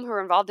 kids at home who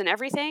were involved in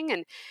everything.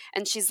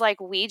 And she's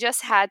like, we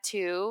just had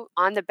to,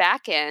 on the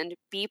back end,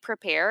 be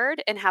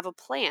prepared and have a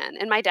plan.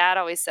 And my dad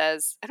always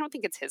says, I don't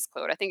think it's his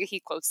quote. I think he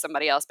quotes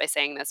somebody else by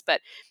saying this,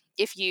 but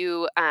if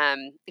you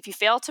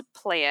fail to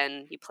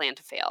plan, you plan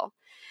to fail.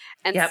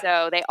 And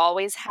so they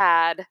always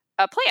had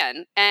a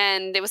plan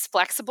and it was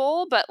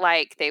flexible, but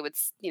they would,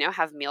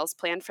 have meals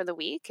planned for the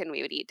week and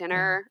we would eat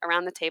dinner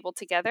around the table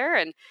together.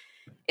 And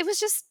it was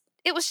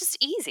just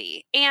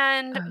easy.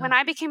 And when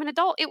I became an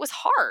adult, it was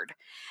hard.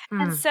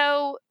 And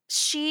so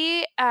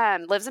she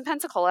lives in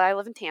Pensacola. I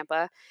live in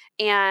Tampa.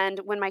 And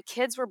when my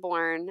kids were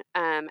born,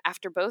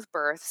 after both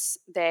births,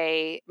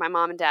 my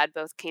mom and dad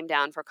both came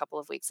down for a couple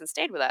of weeks and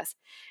stayed with us.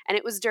 And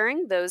it was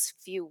during those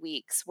few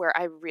weeks where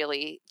I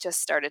really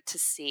just started to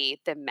see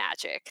the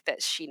magic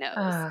that she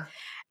knows.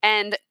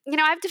 And,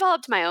 I've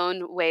developed my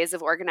own ways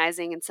of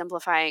organizing and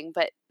simplifying,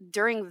 but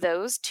during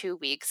those 2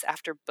 weeks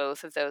after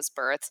both of those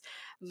births,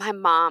 my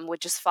mom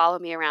would just follow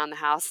me around the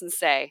house and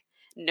say,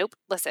 nope,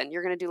 listen,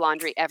 you're going to do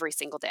laundry every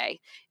single day.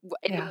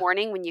 In the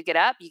morning when you get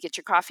up, you get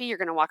your coffee, you're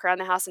going to walk around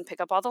the house and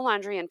pick up all the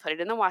laundry and put it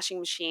in the washing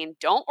machine.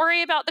 Don't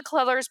worry about the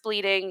colors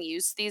bleeding.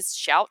 Use these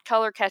Shout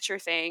color catcher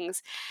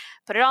things.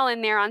 Put it all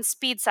in there on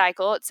speed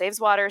cycle. It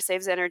saves water,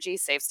 saves energy,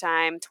 saves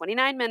time.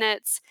 29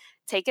 minutes.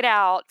 take it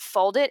out,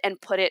 fold it, and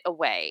put it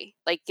away.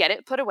 Like, get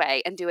it put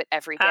away and do it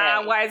every day.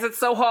 Why is it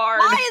so hard?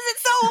 Why is it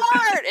so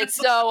hard? It's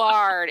so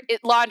hard.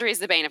 Laundry is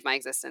the bane of my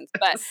existence.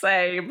 But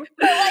Same.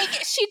 But like,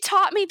 she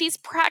taught me these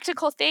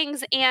practical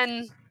things,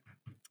 and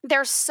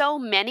there's so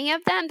many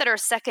of them that are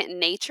second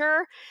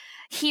nature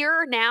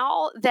here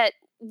now that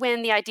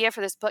when the idea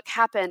for this book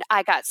happened,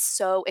 I got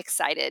so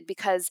excited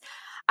because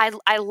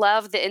I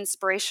love the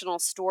inspirational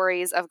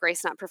stories of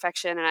Grace Not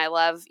Perfection, and I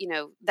love,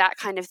 that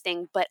kind of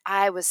thing. But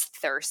I was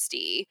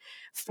thirsty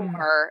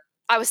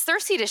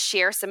to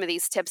share some of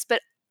these tips,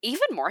 but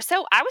even more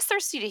so, I was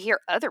thirsty to hear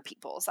other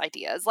people's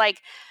ideas. Like,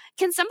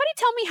 can somebody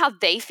tell me how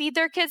they feed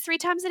their kids 3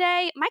 times a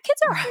day? My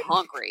kids are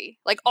hungry,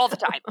 like, all the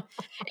time.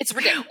 It's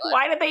ridiculous.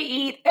 Why do they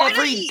eat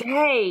every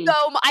day? So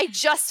I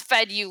just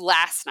fed you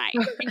last night,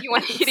 and you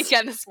want to eat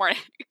again this morning.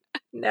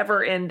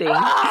 Never ending.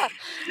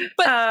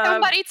 But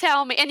somebody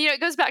tell me, and it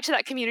goes back to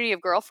that community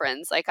of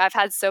girlfriends. Like, I've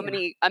had so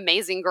many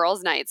amazing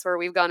girls' nights where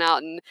we've gone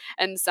out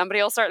and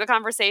somebody will start the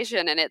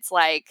conversation, and it's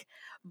like,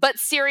 but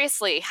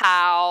seriously,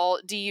 how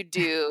do you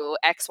do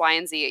X, Y,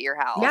 and Z at your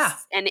house? Yeah.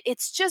 And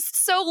it's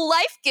just so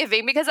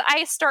life-giving because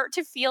I start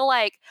to feel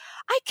like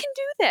I can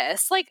do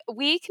this. Like,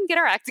 we can get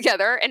our act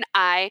together, and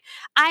I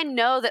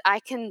know that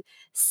I can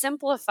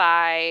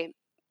simplify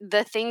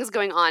the things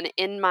going on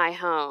in my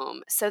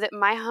home so that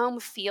my home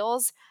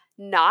feels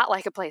not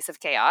like a place of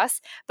chaos,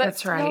 but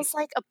feels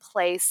like a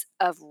place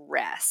of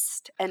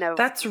rest.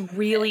 That's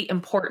really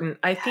important.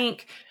 I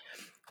think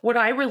what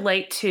I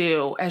relate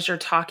to as you're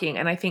talking,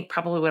 and I think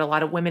probably what a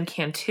lot of women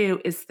can too,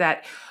 is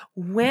that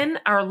when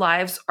our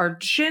lives are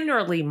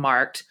generally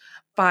marked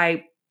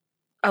by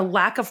a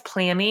lack of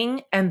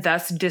planning and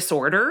thus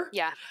disorder,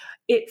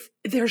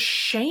 there's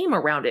shame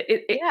around it.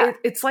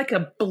 It's like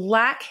a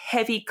black,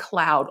 heavy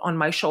cloud on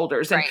my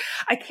shoulders. And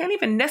I can't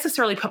even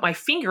necessarily put my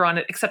finger on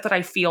it, except that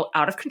I feel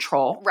out of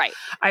control. Right.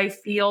 I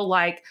feel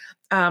like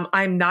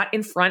I'm not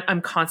in front. I'm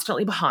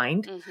constantly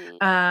behind.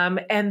 Mm-hmm.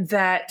 And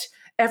that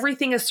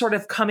everything is sort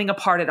of coming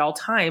apart at all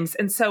times.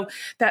 And so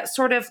that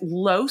sort of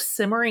low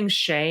simmering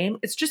shame,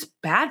 it's just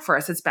bad for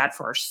us. It's bad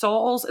for our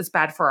souls. It's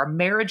bad for our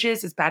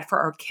marriages. It's bad for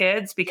our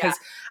kids because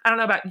I don't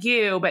know about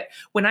you, but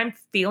when I'm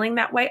feeling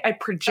that way, I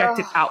project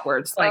it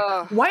outwards.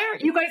 Like, why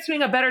aren't you guys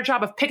doing a better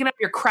job of picking up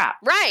your crap?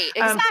 Right.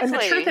 Exactly. And the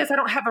truth is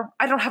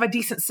I don't have a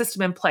decent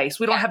system in place.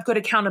 We don't have good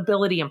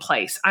accountability in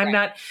place. I'm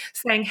not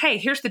saying, hey,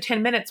 here's the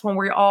 10 minutes when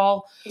we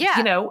all,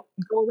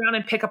 go around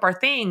and pick up our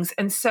things.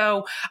 And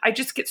so I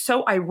just get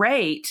so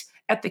irate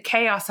at the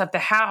chaos of the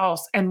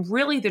house. And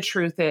really the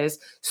truth is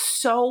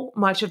so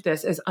much of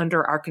this is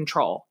under our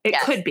control. It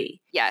could be.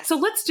 Yes. So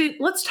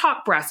let's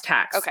talk brass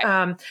tacks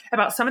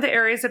about some of the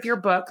areas of your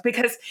book,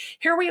 because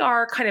here we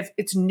are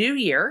it's New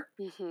Year.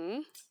 Mm-hmm.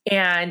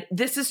 And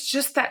this is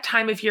just that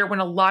time of year when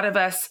a lot of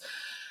us,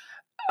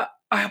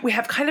 we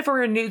have kind of a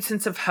renewed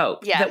sense of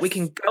hope that we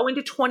can go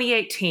into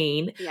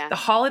 2018. Yeah. The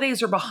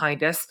holidays are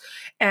behind us,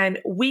 and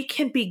we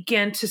can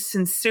begin to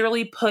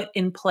sincerely put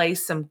in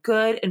place some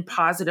good and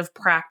positive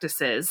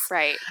practices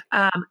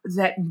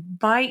that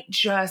might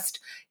just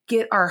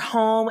get our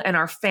home and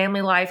our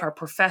family life, our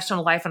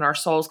professional life, and our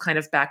souls kind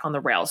of back on the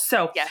rails.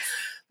 So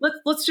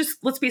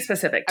let's be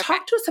specific. Okay.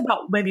 Talk to us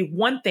about maybe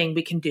one thing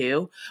we can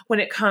do when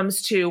it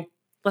comes to,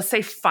 let's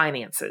say,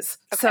 finances.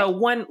 Okay. So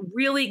one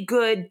really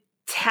good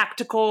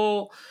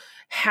tactical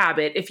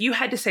habit, if you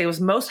had to say was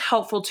most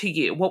helpful to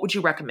you, what would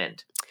you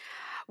recommend?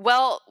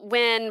 Well,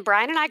 when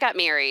Brian and I got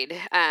married,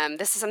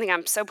 this is something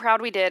I'm so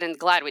proud we did and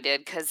glad we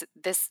did, because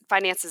this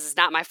finances is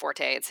not my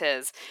forte, it's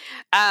his.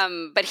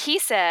 But he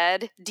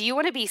said, do you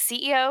want to be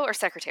CEO or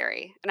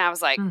secretary? And I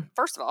was like,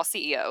 first of all,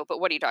 CEO, but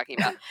what are you talking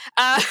about?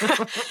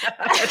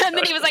 And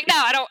then he was like, no,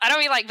 I don't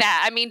mean like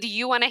that. I mean, do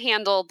you want to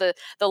handle the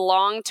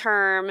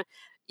long-term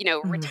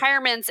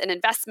retirements and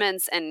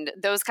investments and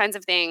those kinds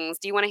of things?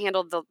 Do you want to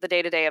handle the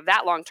day-to-day of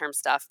that long-term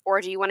stuff? Or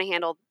do you want to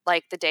handle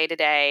like the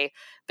day-to-day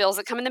bills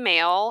that come in the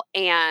mail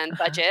and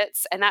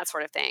budgets and that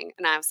sort of thing?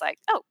 And I was like,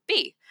 oh,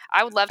 B.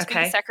 I would love to be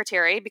the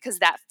secretary because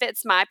that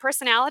fits my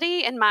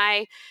personality and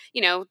my,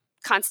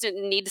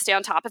 constant need to stay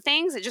on top of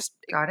things.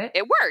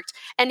 It worked.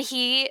 And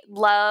he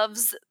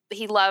loves,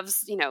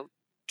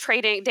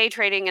 day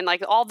trading and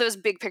like all those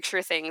big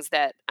picture things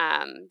that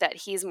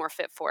he's more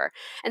fit for.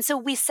 And so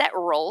we set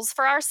roles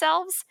for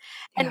ourselves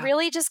and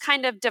really just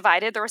kind of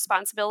divided the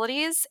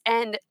responsibilities,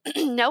 and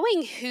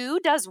knowing who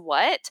does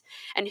what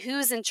and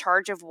who's in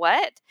charge of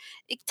what,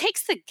 it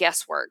takes the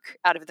guesswork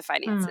out of the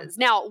finances.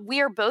 Now, we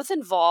are both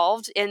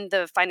involved in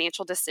the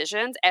financial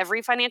decisions,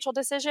 every financial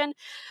decision,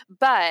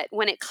 but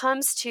when it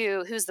comes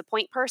to who's the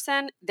point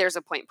person, there's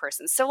a point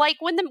person. So like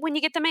when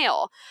you get the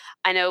mail,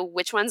 I know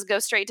which ones go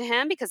straight to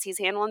him because he's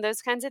handling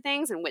those kinds of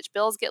things, and which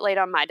bills get laid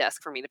on my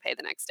desk for me to pay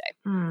the next day.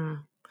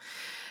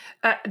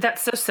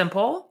 That's so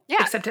simple,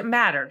 except it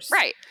matters.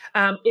 Right.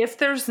 If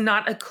there's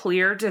not a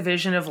clear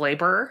division of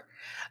labor,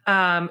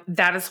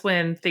 that is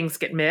when things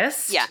get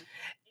missed. Yeah.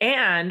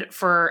 And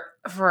for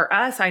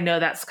us, I know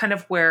that's kind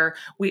of where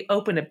we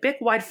open a big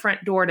wide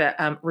front door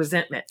to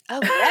resentment. Oh,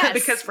 yes.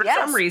 Because for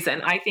some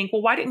reason, I think,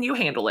 well, why didn't you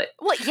handle it?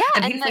 Well, yeah.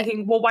 And he's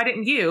thinking, well, why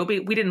didn't you?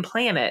 We didn't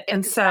plan it.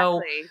 And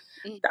so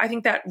I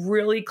think that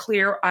really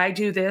clear, I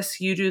do this,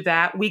 you do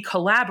that. We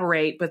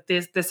collaborate, but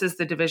this is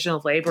the division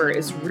of labor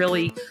is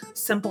really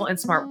simple and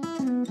smart.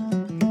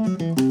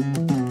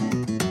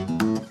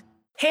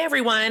 Hey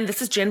everyone,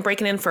 this is Jen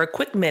breaking in for a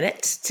quick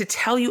minute to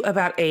tell you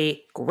about a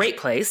great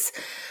place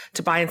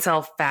to buy and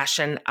sell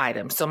fashion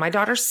items. So my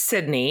daughter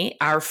Sydney,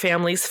 our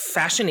family's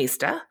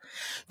fashionista,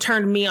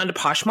 turned me onto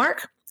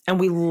Poshmark, and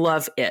we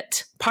love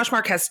it.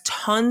 Poshmark has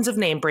tons of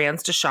name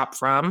brands to shop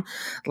from,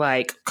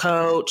 like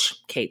Coach,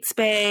 Kate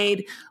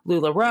Spade,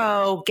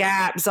 LuLaRoe,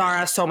 Gap,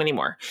 Zara, so many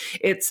more.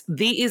 It's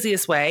the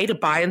easiest way to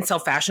buy and sell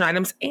fashion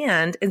items,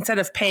 and instead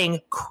of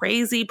paying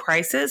crazy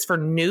prices for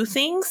new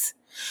things,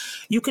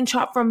 you can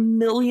shop from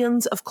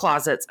millions of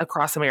closets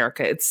across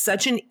America. It's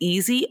such an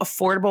easy,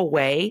 affordable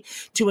way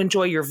to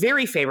enjoy your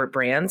very favorite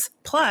brands.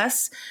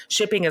 Plus,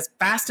 shipping is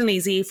fast and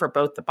easy for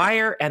both the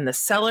buyer and the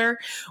seller.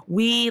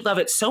 We love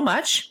it so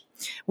much.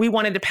 We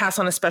wanted to pass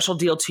on a special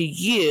deal to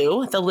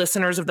you, the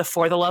listeners of the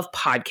For the Love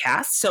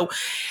podcast. So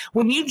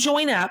when you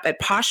join up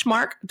at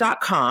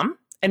Poshmark.com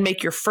and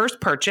make your first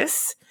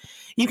purchase,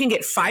 you can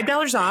get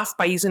 $5 off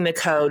by using the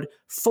code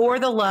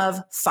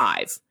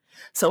FORTHELOVE5.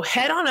 So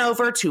head on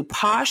over to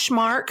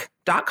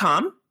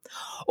Poshmark.com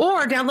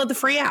or download the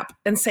free app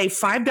and save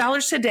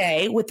 $5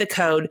 today with the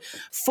code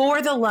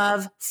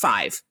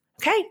FORTHELOVE5.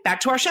 Okay, back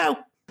to our show.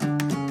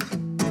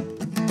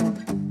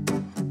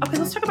 Okay,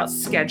 let's talk about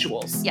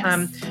schedules.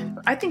 Yes.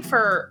 I think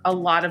for a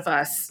lot of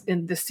us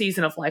in the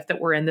season of life that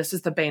we're in, this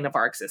is the bane of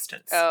our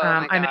existence. Oh,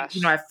 my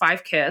gosh. I have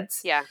 5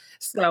 kids. Yeah.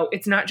 So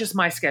it's not just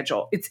my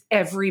schedule. It's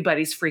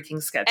everybody's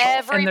freaking schedule.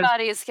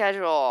 Everybody's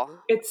schedule.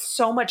 It's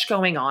so much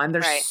going on.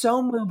 There's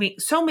so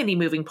many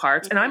moving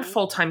parts. And I'm a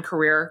full-time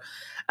career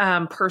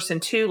person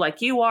too,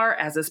 like you are,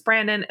 as is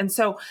Brandon. And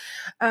so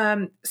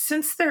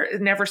since there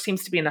never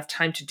seems to be enough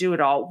time to do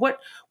it all,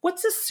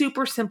 what's a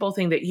super simple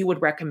thing that you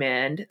would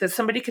recommend that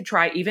somebody could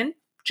try even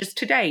just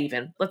today,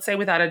 even, let's say,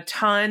 without a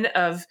ton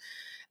of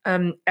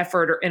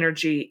effort or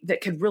energy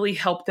that could really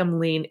help them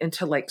lean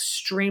into like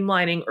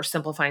streamlining or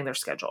simplifying their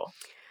schedule?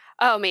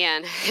 Oh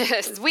man,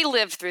 we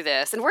lived through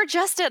this, and we're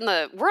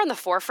on the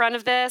forefront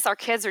of this. Our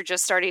kids are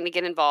just starting to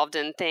get involved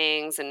in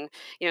things, and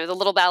the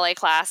little ballet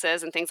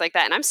classes and things like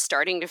that. And I'm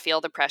starting to feel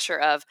the pressure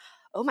of,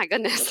 oh my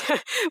goodness,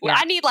 Yeah.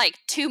 I need like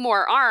 2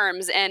 more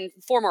arms and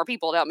 4 more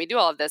people to help me do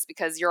all of this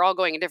because you're all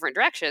going in different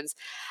directions.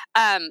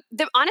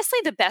 Honestly,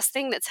 the best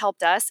thing that's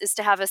helped us is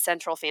to have a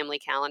central family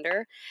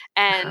calendar.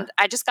 And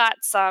I just got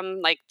some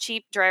like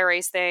cheap dry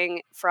erase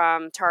thing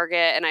from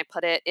Target, and I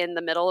put it in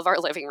the middle of our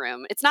living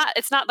room. It's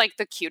not like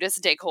the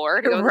cutest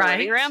decor to go in the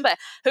living room, but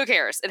who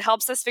cares? It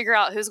helps us figure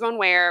out who's going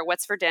where,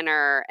 what's for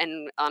dinner,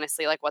 and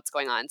honestly, like what's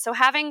going on. So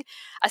having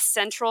a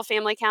central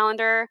family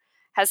calendar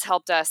has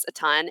helped us a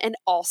ton. And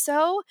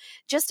also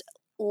just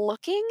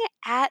looking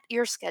at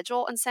your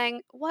schedule and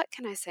saying, what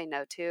can I say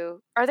no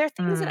to? Are there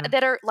things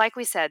that are, like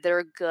we said, that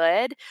are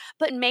good,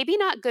 but maybe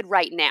not good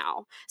right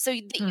now? So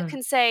that you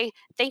can say,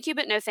 thank you,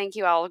 but no thank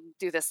you. I'll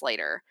do this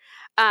later.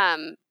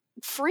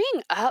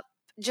 Freeing up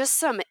just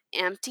some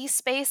empty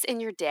space in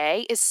your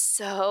day is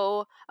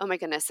so, oh my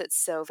goodness, it's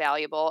so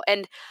valuable.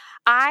 And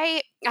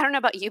I don't know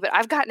about you, but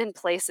I've gotten in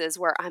places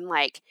where I'm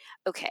like,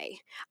 okay,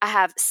 I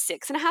have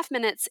 6.5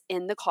 minutes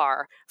in the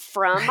car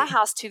from my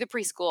house to the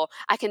preschool.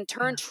 I can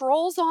turn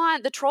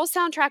the Trolls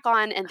soundtrack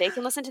on, and they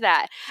can listen to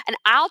that. And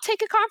I'll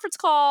take a conference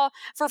call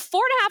for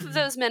 4.5 of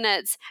those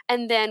minutes,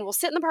 and then we'll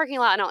sit in the parking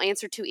lot and I'll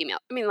answer 2 emails.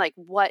 I mean, like,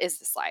 what is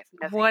this life?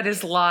 No, what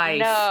is life?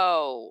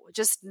 No,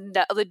 just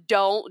no,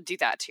 don't do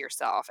that to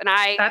yourself. And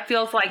that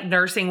feels like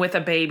nursing with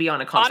a baby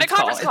on a conference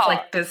call. It's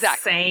like the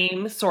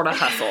same sort of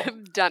hustle.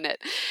 I've done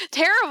it.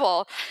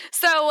 Terrible.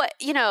 So,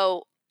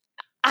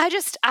 I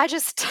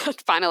just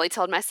finally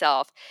told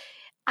myself,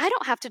 I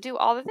don't have to do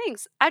all the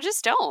things. I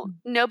just don't.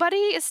 Nobody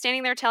is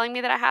standing there telling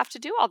me that I have to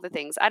do all the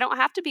things. I don't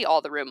have to be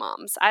all the room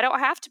moms. I don't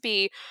have to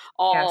be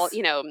all,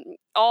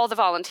 all the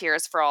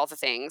volunteers for all the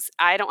things.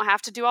 I don't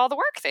have to do all the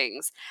work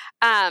things.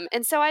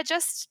 And so I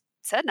just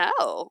said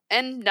no,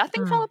 and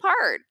nothing fell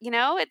apart.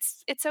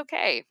 It's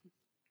okay.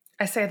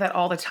 I say that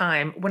all the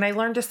time. When I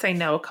learned to say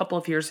no a couple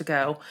of years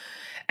ago,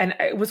 and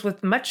it was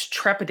with much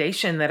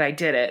trepidation that I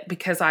did it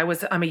because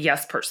I'm a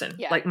yes person.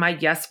 Yeah. Like my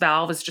yes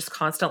valve is just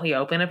constantly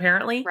open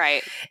apparently.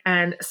 Right.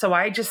 And so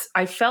I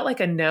felt like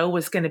a no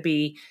was going to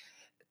be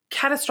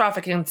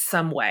catastrophic in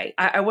some way.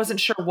 I wasn't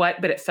sure what,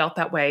 but it felt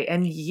that way.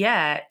 And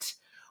yet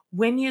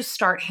when you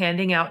start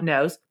handing out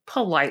no's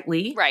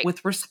politely,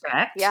 with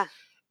respect,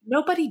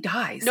 nobody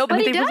dies.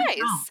 Nobody dies.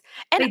 Really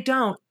they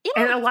don't.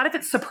 And a lot of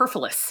it's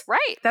superfluous.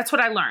 Right. That's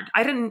what I learned.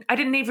 I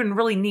didn't even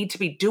really need to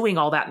be doing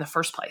all that in the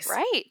first place.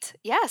 Right.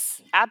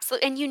 Yes,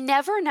 absolutely. And you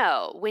never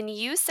know when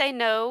you say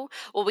no.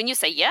 Well, when you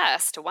say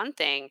yes to one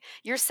thing,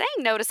 you're saying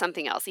no to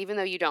something else, even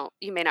though you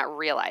may not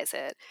realize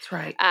it. That's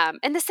right.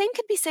 And the same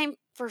could be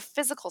for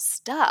physical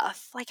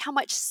stuff, like how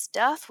much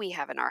stuff we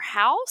have in our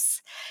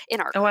house,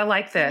 in our, Oh, I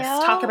like you this.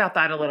 Talk about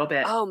that a little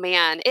bit. Oh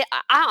man,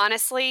 I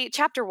honestly,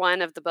 chapter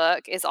 1 of the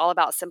book is all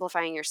about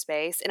simplifying your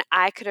space, and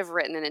I could have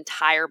written an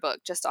entire book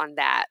just on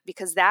that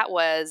because that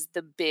was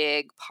the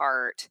big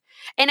part.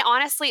 And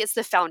honestly, it's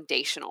the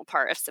foundational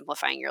part of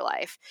simplifying your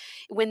life.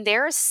 When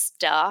there's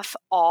stuff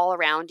all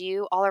around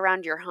you, all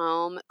around your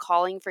home,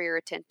 calling for your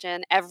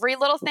attention, every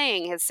little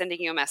thing is sending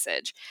you a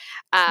message.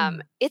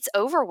 It's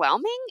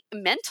overwhelming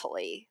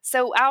mentally.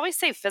 So I always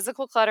say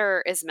physical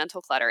clutter is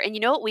mental clutter. And you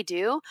know what we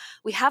do?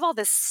 We have all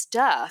this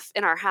stuff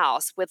in our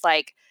house with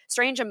like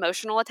strange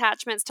emotional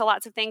attachments to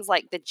lots of things,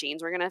 like the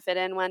jeans we're going to fit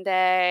in one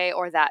day,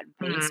 or that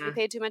vase we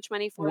paid too much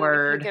money for that we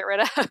couldn't get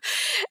rid of.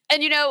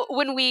 And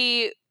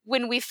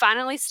when we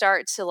finally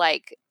start to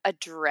like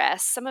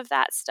address some of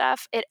that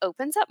stuff, it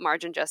opens up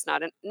margin just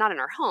not in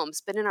our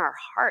homes, but in our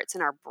hearts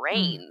and our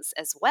brains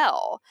as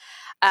well.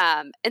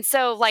 And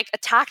so like a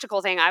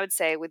tactical thing I would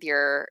say with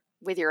your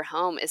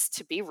home is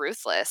to be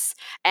ruthless.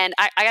 And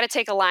I got to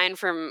take a line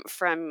from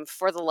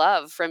For the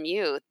Love from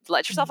you.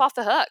 Let yourself off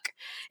the hook.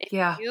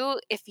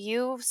 If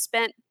you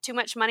spent too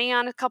much money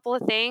on a couple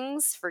of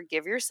things,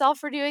 forgive yourself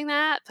for doing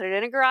that. Put it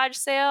in a garage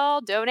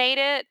sale, donate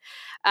it,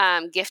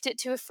 gift it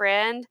to a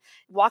friend.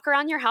 Walk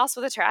around your house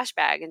with a trash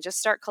bag and just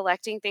start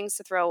collecting things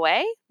to throw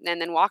away, and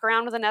then walk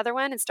around with another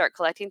one and start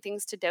collecting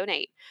things to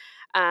donate.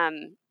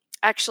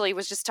 Actually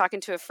was just talking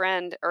to a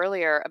friend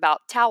earlier about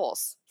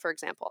towels, for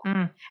example,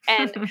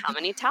 and how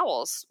many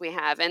towels we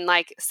have. And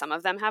like some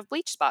of them have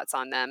bleach spots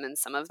on them and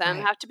some of them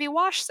have to be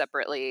washed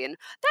separately. And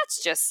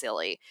that's just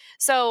silly.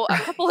 So a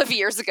couple of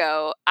years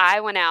ago, I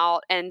went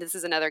out, and this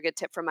is another good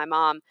tip from my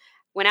mom,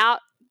 went out,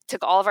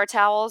 took all of our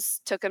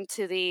towels, took them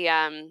to the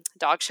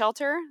dog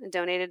shelter and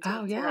donated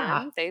to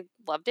them. They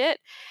loved it.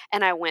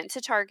 And I went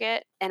to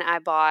Target and I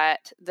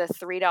bought the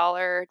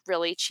 $3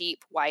 really cheap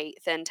white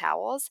thin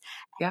towels.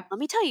 Let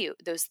me tell you,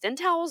 those thin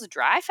towels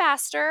dry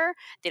faster.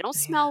 They don't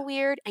smell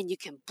weird, and you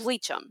can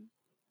bleach them.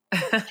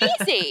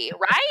 Easy,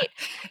 right?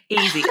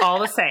 Easy, all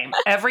the same.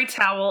 Every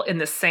towel in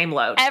the same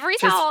load. Every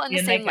towel in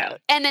the same load.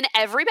 And then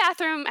every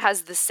bathroom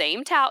has the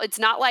same towel. It's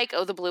not like,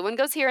 oh, the blue one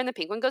goes here and the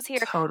pink one goes here.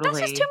 Totally.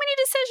 That's just too many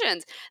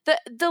decisions.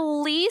 The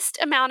least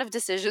amount of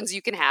decisions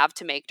you can have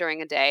to make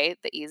during a day,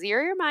 the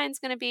easier your mind's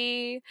going to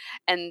be,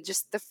 and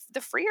just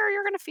the freer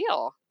you're going to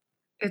feel.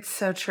 It's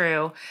so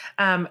true.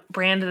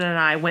 Brandon and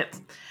I went.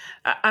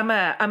 I'm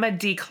a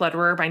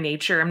declutterer by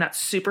nature. I'm not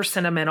super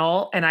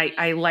sentimental, and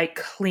I like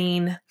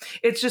clean.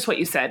 It's just what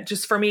you said.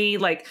 Just for me,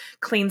 like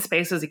clean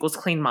spaces equals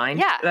clean mind.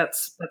 Yeah,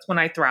 that's when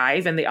I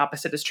thrive, and the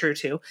opposite is true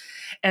too.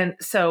 And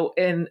so,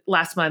 in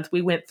last month,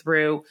 we went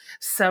through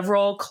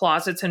several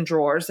closets and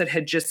drawers that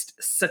had just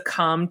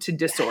succumbed to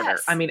disorder.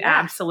 I mean,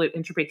 absolute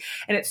entropy.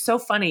 And it's so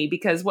funny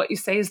because what you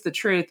say is the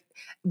truth.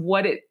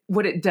 What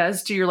it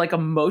does to your like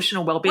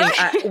emotional well-being.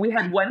 Right. We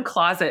had one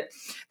closet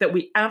that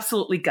we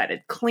absolutely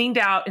gutted, cleaned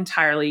out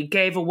entirely,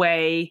 gave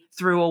away,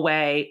 threw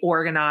away,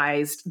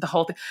 organized, the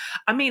whole thing.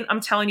 I mean, I'm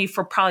telling you,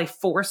 for probably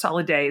 4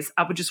 solid days,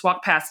 I would just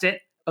walk past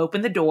it,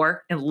 open the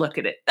door, and look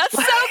at it. That's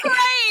so great.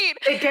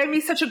 It gave me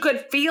such a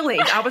good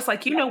feeling. I was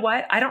like, you know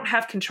what? I don't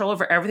have control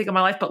over everything in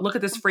my life, but look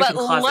at this freaking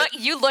closet.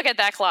 Look at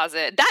that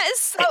closet.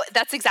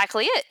 That's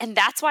exactly it. And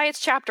that's why it's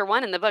chapter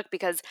 1 in the book,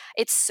 because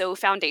it's so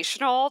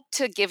foundational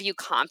to give you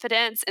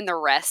confidence in the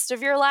rest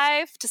of your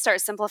life, to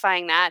start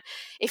simplifying that.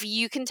 If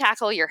you can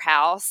tackle your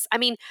house, I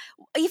mean,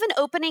 even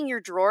opening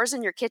your drawers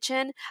in your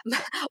kitchen,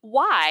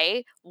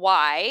 why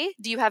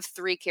do you have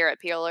 3 carrot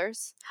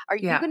peelers? Are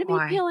you going to be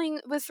peeling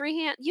with 3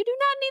 hands? You do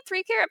not need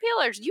 3 carrot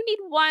peelers. You need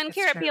 1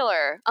 carrot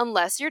peeler.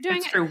 Unless you're doing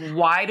it. True.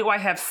 Why do I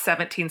have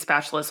 17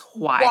 spatulas?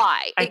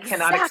 Why? I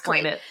cannot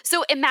explain it.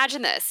 So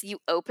imagine this. You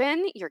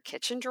open your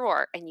kitchen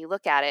drawer and you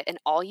look at it, and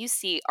all you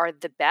see are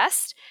the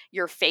best,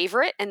 your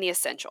favorite, and the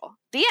essential.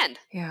 The end.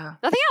 Yeah.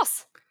 Nothing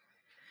else.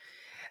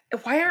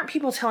 Why aren't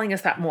people telling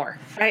us that more?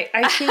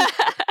 I think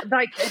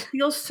like it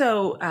feels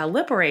so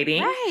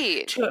liberating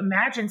to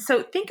imagine.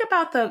 So think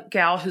about the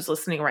gal who's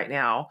listening right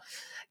now.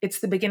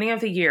 It's the beginning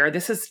of the year.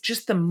 This is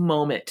just the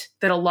moment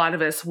that a lot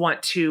of us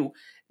want to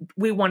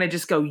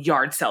just go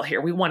yard sale here.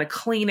 We want to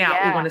clean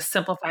out. We want to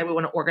simplify. We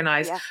want to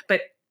organize. Yeah.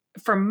 But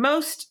for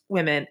most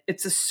women,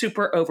 it's a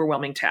super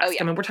overwhelming task.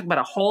 I mean, we're talking about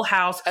a whole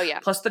house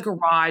plus the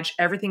garage.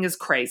 Everything is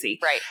crazy.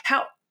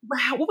 Right.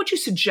 What would you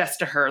suggest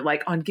to her,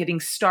 like on getting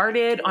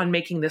started, on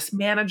making this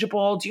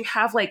manageable? Do you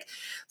have like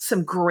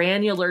some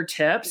granular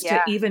tips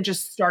to even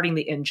just starting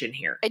the engine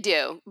here? I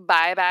do.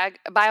 Buy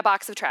a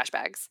box of trash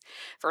bags,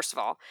 first of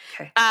all.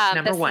 Okay.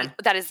 Number 1.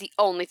 That is the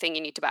only thing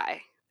you need to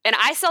buy. And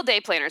I sell day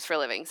planners for a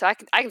living, so I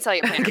can sell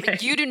you a planner. Okay.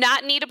 You do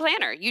not need a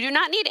planner. You do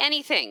not need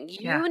anything.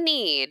 You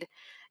need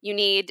You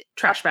need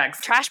trash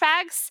bags.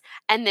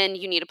 And then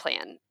you need a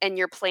plan. And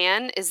your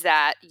plan is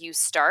that you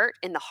start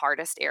in the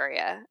hardest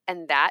area,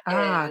 and that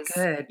is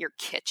good. your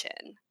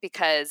kitchen,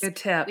 because Good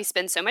tip. we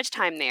spend so much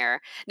time there.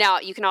 Now,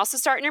 you can also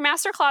start in your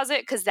master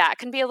closet, because that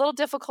can be a little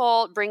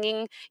difficult,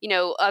 bringing,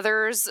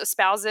 others,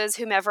 spouses,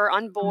 whomever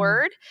on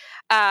board.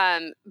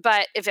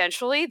 But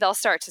eventually they'll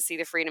start to see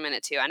the freedom in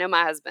it too. I know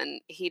my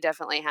husband, he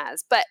definitely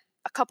has. But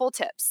a couple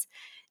tips.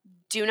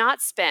 Do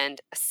not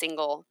spend a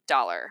single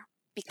dollar.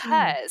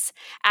 Because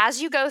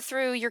as you go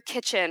through your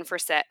kitchen,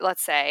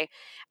 let's say,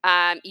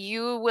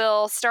 you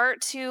will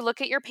start to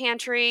look at your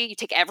pantry. You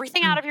take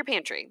everything out of your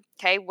pantry,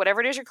 okay?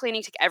 Whatever it is you're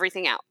cleaning, take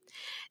everything out.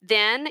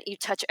 Then you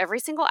touch every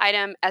single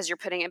item as you're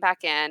putting it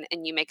back in,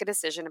 and you make a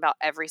decision about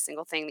every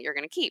single thing that you're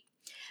going to keep.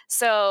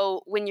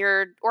 So when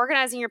you're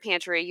organizing your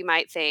pantry, you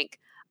might think,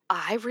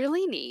 I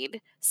really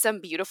need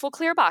some beautiful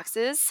clear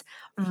boxes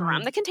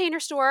from the Container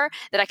Store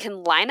that I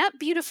can line up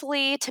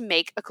beautifully to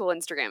make a cool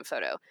Instagram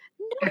photo.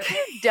 No,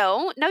 you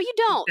don't. No, you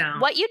don't.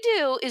 What you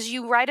do is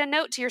you write a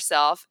note to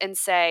yourself and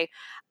say,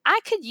 I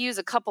could use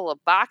a couple of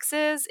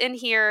boxes in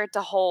here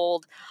to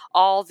hold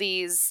all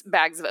these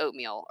bags of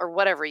oatmeal or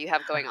whatever you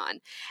have going on.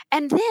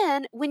 And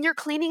then when you're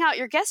cleaning out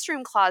your guest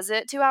room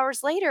closet 2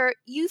 hours later,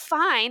 you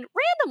find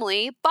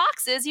randomly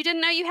boxes you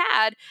didn't know you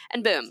had,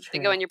 and boom, they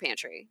go in your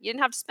pantry. You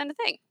didn't have to spend a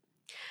thing.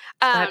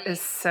 That is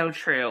so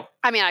true.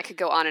 I mean, I could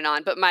go on and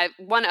on, but my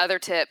one other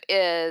tip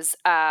is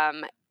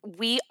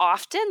we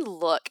often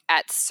look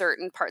at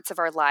certain parts of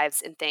our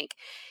lives and think,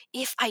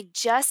 if I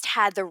just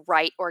had the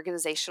right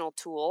organizational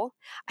tool,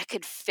 I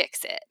could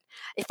fix it.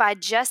 If I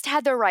just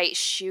had the right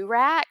shoe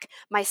rack,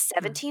 my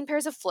 17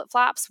 pairs of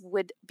flip-flops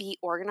would be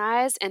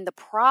organized and the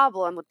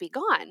problem would be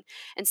gone.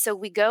 And so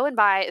we go and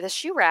buy the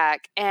shoe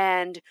rack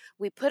and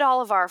we put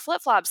all of our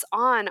flip-flops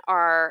on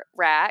our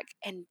rack.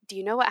 And do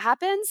you know what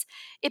happens?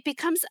 It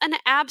becomes an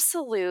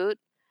absolute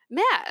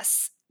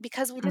mess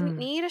because we didn't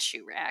need a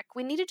shoe rack.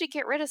 We needed to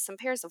get rid of some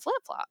pairs of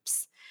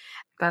flip-flops.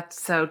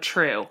 That's so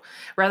true.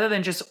 Rather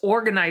than just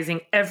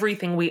organizing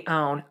everything we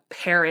own,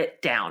 pare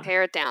it down.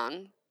 Pare it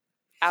down.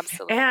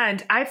 Absolutely.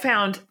 And I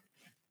found,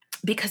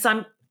 because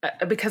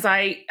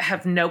I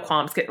have no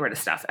qualms getting rid of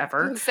stuff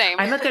ever. Same.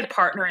 I'm a good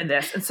partner in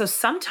this. And so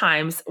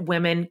sometimes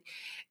women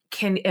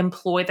can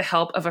employ the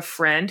help of a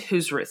friend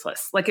who's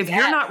ruthless. Like if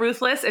you're not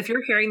ruthless, if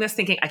you're hearing this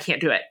thinking, I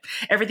can't do it,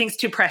 everything's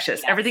too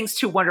precious, everything's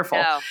too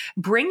wonderful,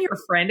 bring your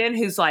friend in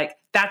who's like,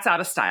 that's out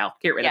of style,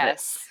 get rid of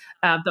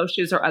it. Those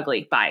shoes are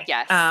ugly. Bye.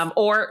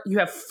 Or you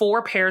have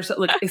 4 pairs that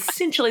look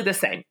essentially the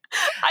same.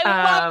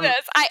 I love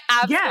this. I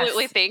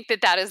absolutely think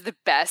that is the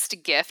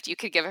best gift you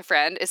could give a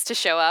friend, is to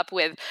show up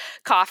with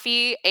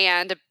coffee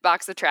and a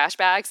box of trash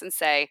bags and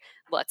say,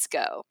 let's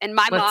go. And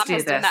my mom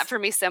has done that for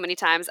me so many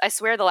times. I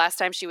swear the last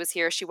time she was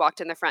here, she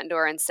walked in the front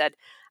door and said,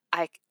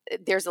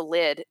 there's a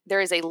lid. There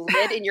is a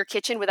lid in your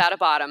kitchen without a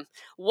bottom.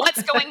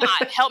 What's going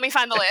on? Help me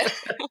find the lid.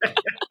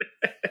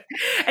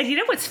 And you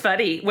know what's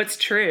funny? What's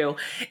true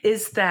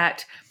is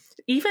that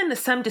even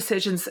some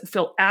decisions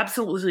feel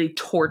absolutely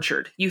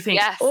tortured. You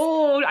think, I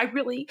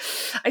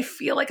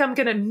feel like I'm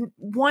going to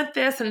want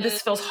this and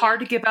this feels hard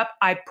to give up.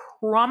 I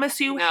promise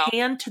you,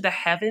 hand to the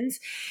heavens,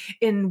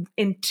 in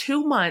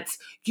 2 months,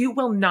 you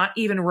will not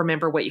even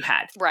remember what you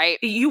had. Right.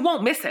 You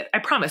won't miss it. I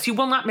promise. You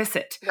will not miss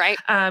it. Right.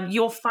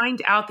 You'll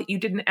find out that you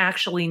didn't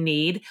actually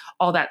need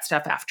all that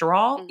stuff after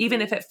all,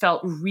 even if it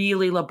felt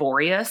really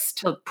laborious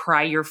to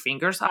pry your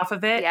fingers off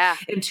of it. Yeah.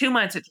 In 2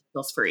 months, it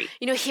feels free.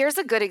 Here's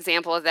a good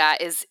example of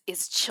that is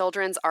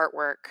children's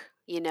artwork.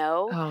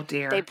 Oh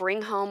dear. They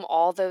bring home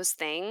all those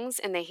things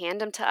and they hand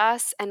them to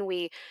us, and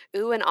we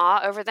ooh and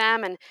ah over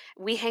them. And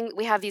we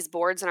have these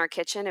boards in our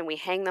kitchen and we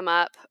hang them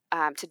up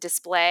to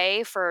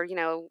display for,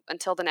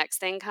 until the next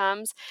thing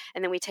comes.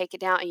 And then we take it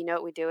down, and you know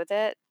what we do with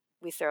it?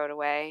 We throw it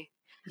away.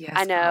 Yes,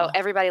 I know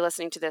everybody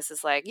listening to this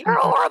is like, you're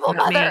a horrible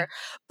mother.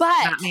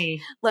 But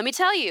let me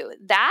tell you,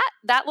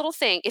 that little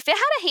thing, if it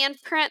had a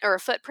handprint or a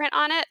footprint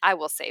on it, I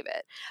will save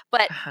it.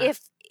 But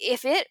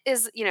if it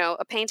is,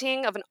 a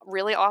painting of a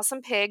really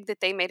awesome pig that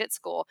they made at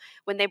school,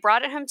 when they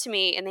brought it home to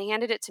me and they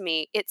handed it to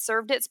me, it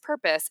served its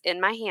purpose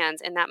in my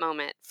hands in that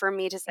moment for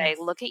me to say,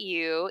 look at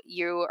you.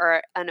 You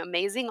are an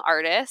amazing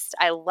artist.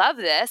 I love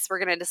this. We're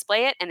going to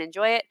display it and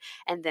enjoy it.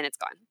 And then it's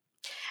gone.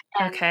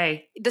 And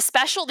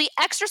the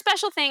extra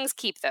special things,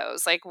 keep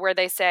those, like where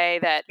they say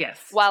that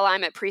while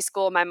I'm at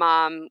preschool, my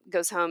mom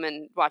goes home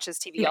and watches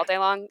TV all day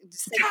long.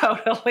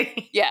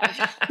 Totally.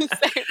 Yeah.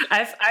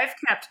 I've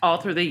kept all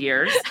through the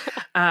years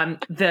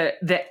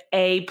the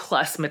A+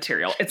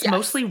 material. It's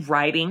mostly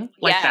writing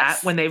like that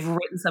when they've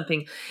written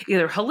something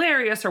either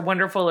hilarious or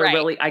wonderful or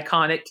really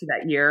iconic to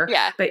that year.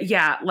 Yeah. But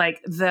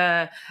like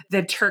the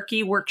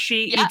turkey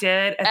worksheet you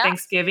did at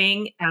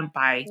Thanksgiving,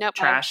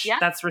 trash.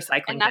 That's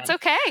recycling. And that's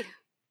okay.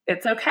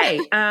 It's okay.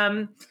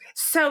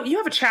 So you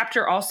have a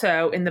chapter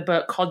also in the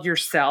book called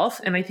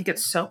Yourself, and I think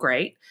it's so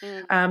great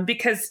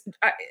because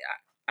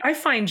I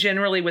find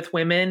generally with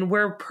women,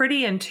 we're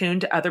pretty in tune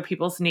to other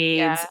people's needs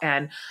Yeah.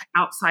 and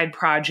outside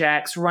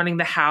projects, running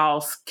the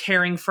house,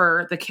 caring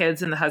for the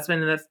kids and the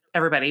husband and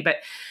everybody. But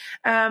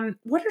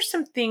what are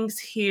some things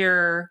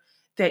here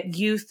that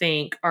you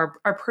think are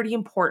pretty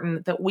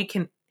important that we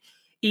can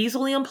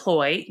easily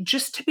employ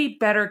just to be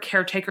better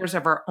caretakers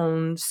of our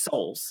own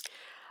souls?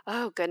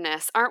 Oh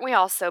goodness, aren't we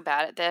all so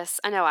bad at this?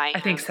 I know I I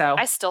think am.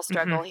 I so. still Hmm.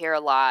 struggle here a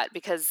lot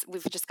because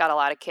we've just got a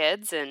lot of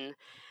kids and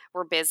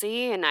we're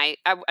busy, and I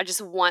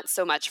just want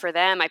so much for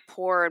them. I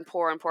pour and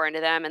pour and pour into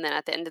them, and then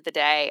at the end of the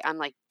day, I'm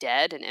like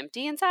dead and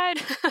empty inside.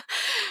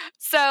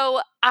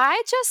 So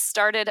I just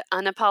started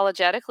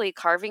unapologetically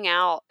carving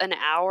out an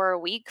hour a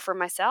week for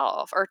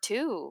myself, or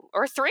two,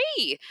 or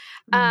three.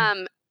 Mm,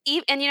 Um,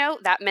 and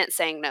that meant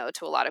saying no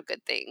to a lot of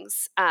good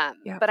things.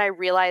 yeah. But I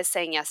realized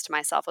saying yes to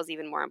myself was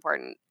even more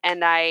important.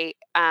 And I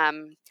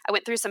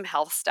went through some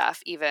health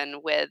stuff,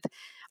 even with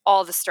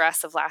all the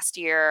stress of last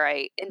year.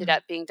 I ended Mm,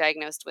 up being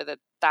diagnosed with a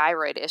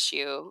thyroid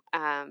issue,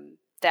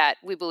 that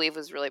we believe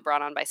was really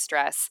brought on by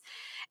stress.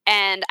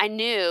 And I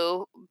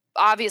knew,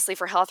 obviously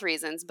for health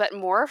reasons, but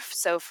more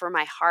so for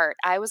my heart,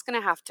 I was going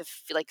to have to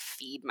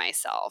feed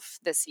myself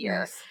this year.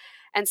 yes.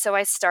 And so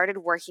I started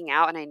working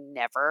out, and I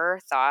never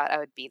thought I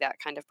would be that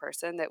kind of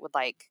person that would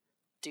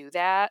do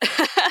that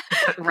because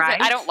I Right.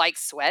 don't like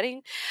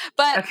sweating.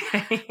 But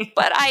Okay.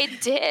 but I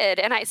did,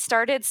 and I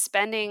started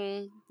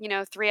spending,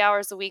 3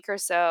 hours a week or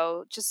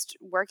so just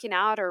working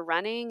out or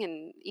running,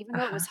 and even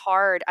though it Uh-huh. was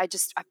hard, I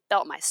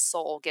felt my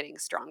soul getting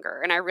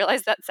stronger, and I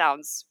realized that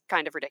sounds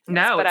kind of ridiculous,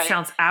 No, but it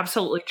sounds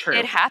absolutely it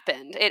true.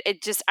 happened.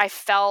 It just I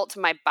felt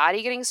my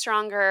body getting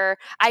stronger.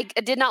 I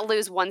did not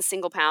lose 1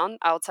 single pound,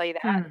 I'll tell you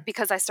that, Mm.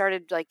 because I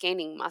started,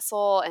 gaining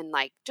muscle and,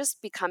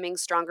 just becoming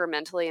stronger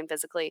mentally and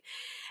physically.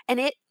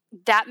 And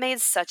that made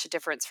such a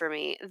difference for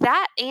me.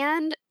 That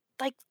and,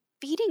 like,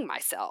 feeding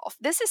myself.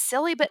 This is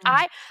silly, but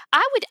Mm.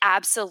 I would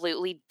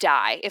absolutely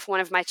die if one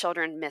of my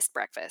children missed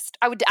breakfast.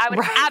 I would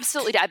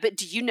absolutely Right. die, but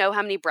do you know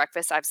how many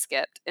breakfasts I've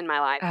skipped in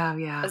my life? Oh, A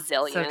yeah. So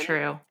zillion.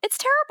 true. It's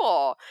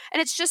terrible,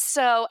 and it's just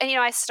so and,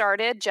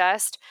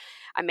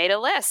 I made a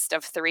list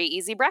of 3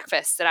 easy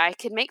breakfasts that I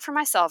could make for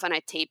myself, and I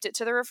taped it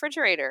to the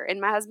refrigerator, and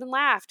my husband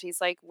laughed.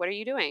 He's like, "What are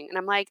you doing?" And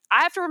I'm like,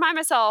 "I have to remind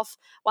myself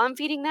while I'm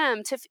feeding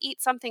them to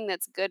eat something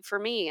that's good for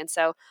me." And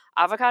so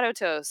avocado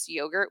toast,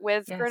 yogurt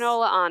with Yes.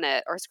 granola on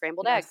it, or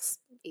scrambled Yes. eggs.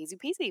 Easy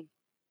peasy.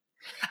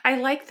 I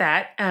like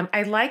that.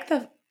 I like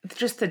the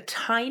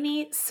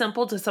tiny,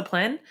 simple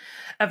discipline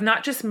of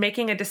not just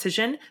making a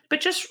decision,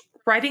 but just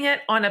writing it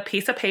on a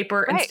piece of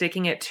paper and Right.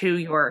 sticking it to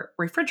your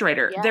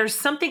refrigerator. Yeah. There's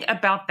something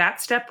about that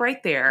step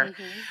right there,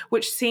 Mhm.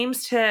 which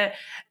seems to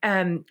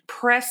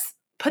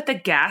put the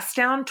gas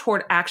down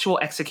toward actual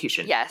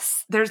execution.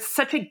 Yes. There's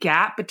such a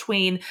gap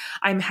between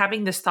I'm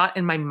having this thought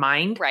in my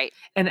mind Right.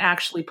 and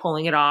actually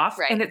pulling it off.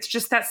 Right. And it's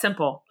just that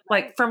simple.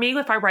 Like for me,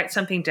 if I write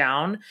something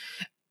down,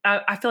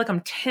 I feel like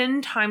I'm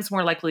 10 times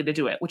more likely to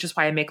do it, which is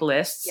why I make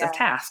lists of Yes.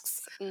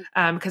 tasks.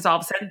 Mm. Because all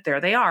of a sudden, there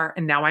they are.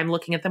 And now I'm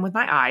looking at them with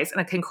my eyes and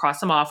I can cross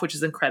them off, which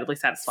is incredibly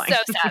satisfying.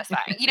 So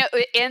satisfying.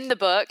 In the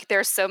book,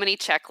 there's so many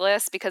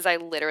checklists because I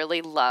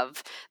literally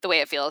love the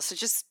way it feels. So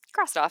just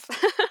cross it off.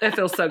 It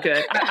feels so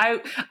good.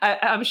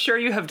 I'm sure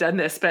you have done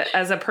this, but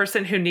as a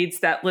person who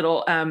needs that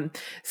little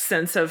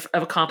sense of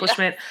Yeah.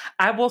 accomplishment,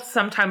 I will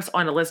sometimes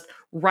on a list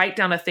write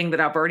down a thing that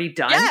I've already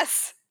done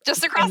Yes.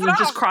 Just to cross and it then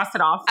just off. cross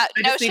it off. I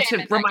No just need shame to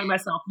in that. remind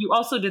myself, you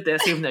also did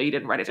this, even though you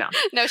didn't write it down.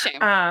 No shame.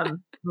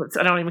 So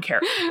I don't even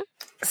care.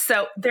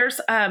 So there's,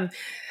 I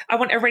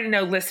want everybody to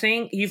know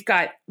listening, you've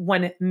got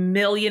 1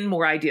 million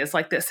more ideas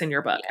like this in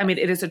your book. I mean,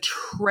 it is a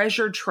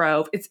treasure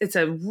trove. It's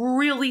a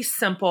really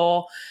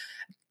simple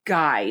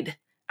guide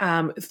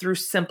through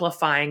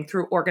simplifying,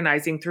 through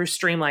organizing, through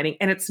streamlining.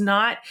 And it's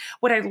not,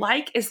 what I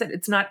like is that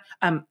it's not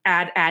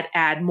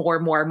add,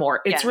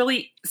 more. It's Yeah.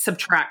 really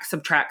subtract.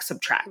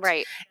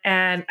 Right.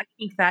 And I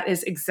think that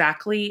is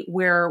exactly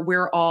where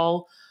we're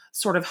all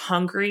sort of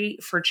hungry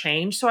for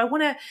change. So I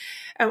want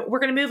to, we're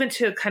going to move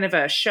into kind of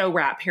a show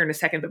wrap here in a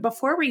second. But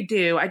before we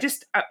do, I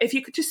just, if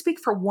you could just speak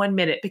for 1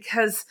 minute,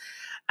 because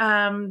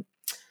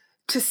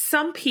to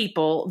some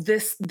people,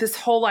 this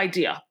whole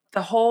idea,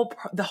 the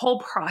whole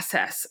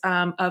process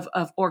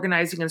of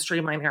organizing and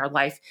streamlining our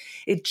life,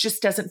 it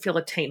just doesn't feel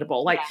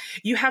attainable. Like Yeah.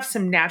 you have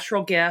some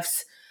natural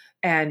gifts,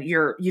 and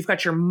you've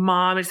got your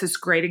mom is this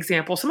great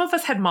example. Some of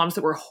us had moms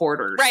that were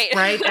hoarders,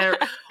 Right.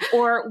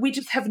 or we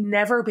just have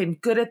never been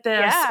good at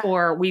this, Yeah.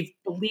 or we've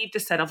believed a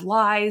set of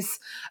lies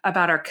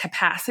about our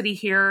capacity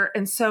here.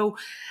 And so,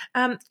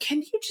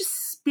 can you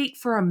just speak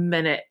for a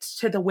minute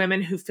to the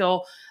women who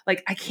feel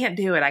like I can't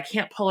do it, I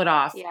can't pull it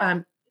off? Yeah.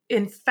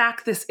 In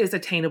fact, this is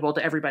attainable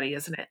to everybody,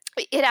 isn't it?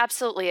 It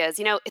absolutely is.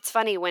 It's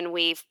funny when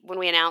we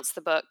announced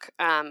the book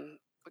a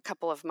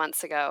couple of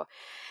months ago.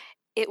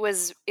 It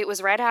was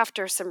right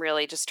after some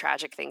really just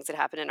tragic things that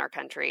happened in our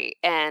country,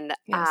 and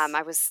Yes.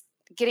 I was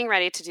getting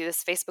ready to do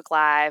this Facebook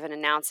Live and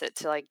announce it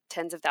to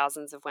tens of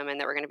thousands of women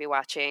that were going to be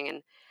watching,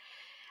 and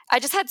I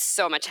just had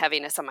so much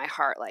heaviness on my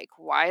heart. Like,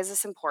 why is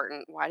this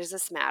important? Why does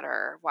this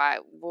matter?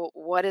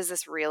 What is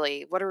this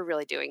really? What are we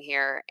really doing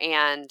here?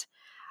 And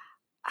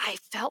I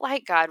felt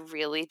like God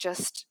really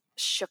just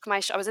shook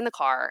I was in the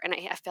car and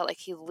I felt like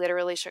he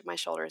literally shook my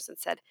shoulders and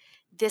said,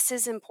 this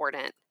is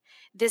important.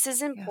 This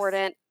is Yes.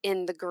 important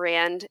in the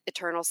grand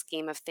eternal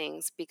scheme of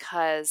things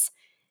because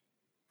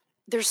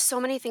there's so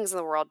many things in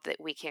the world that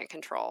we can't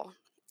control.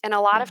 And a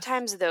lot of Yes.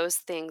 times those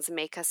things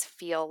make us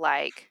feel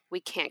like we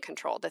can't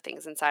control the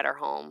things inside our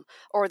home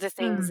or the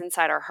things Mm.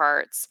 inside our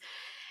hearts.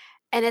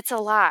 And it's a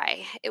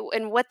lie.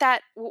 And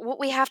what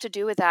we have to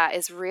do with that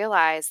is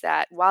realize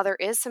that while there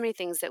is so many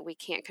things that we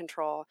can't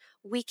control,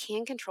 we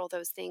can control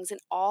those things. And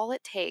all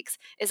it takes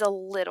is a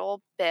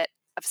little bit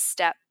of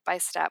step by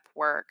step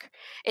work.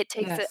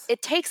 Yes.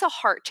 It takes a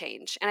heart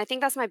change. And I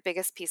think that's my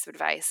biggest piece of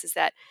advice is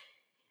that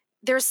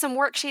there's some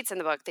worksheets in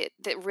the book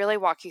that really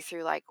walk you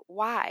through like,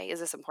 why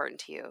is this important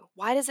to you?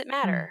 Why does it Mm.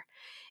 matter?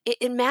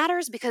 It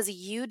matters because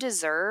you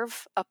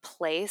deserve a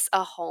place,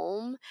 a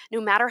home, no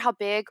matter how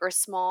big or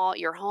small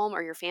your home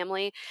or your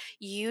family,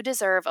 you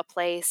deserve a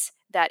place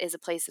that is a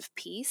place of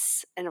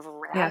peace and of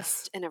Yes.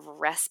 rest and of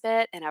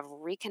respite and of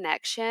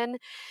reconnection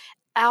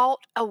out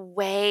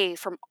away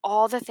from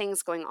all the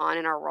things going on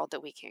in our world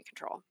that we can't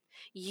control.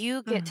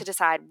 You get Mm. to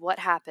decide what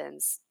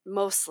happens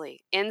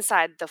mostly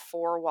inside the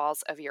four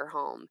walls of your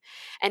home.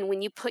 And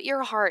when you put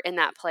your heart in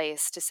that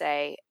place to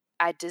say,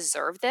 I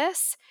deserve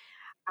this,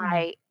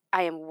 Mm.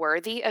 I am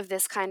worthy of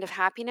this kind of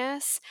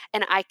happiness,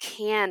 and I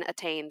can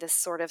attain this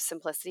sort of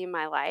simplicity in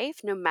my life,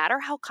 no matter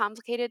how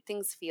complicated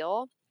things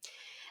feel,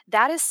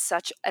 that is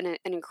such an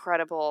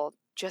incredible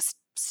just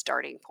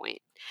starting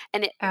point.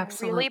 And it really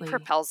Absolutely.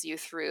 propels you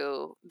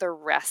through the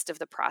rest of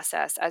the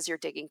process as you're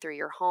digging through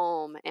your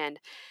home and,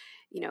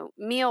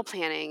 meal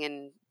planning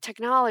and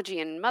technology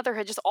and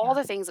motherhood, just all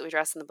Yeah. the things that we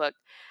address in the book.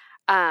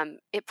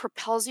 It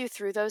propels you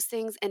through those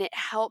things and it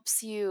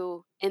helps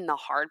you in the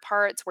hard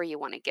parts where you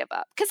want to give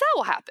up. Because that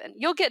will happen.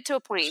 You'll get to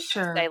a point to say,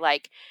 Sure.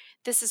 like,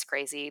 this is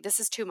crazy. This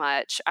is too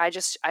much. I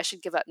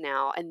should give up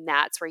now. And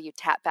that's where you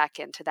tap back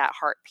into that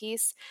heart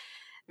piece,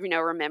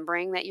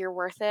 remembering that you're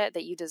worth it,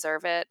 that you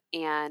deserve it.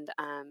 And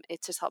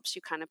it just helps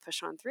you kind of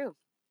push on through.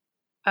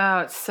 Oh,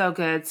 it's so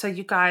good. So,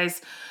 you guys,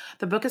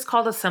 the book is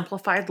called A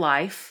Simplified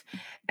Life,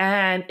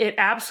 and it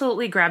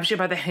absolutely grabs you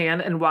by the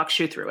hand and walks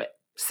you through it.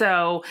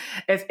 So,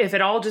 if it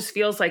all just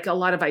feels like a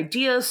lot of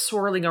ideas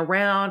swirling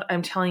around,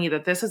 I'm telling you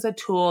that this is a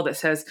tool that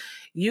says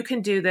you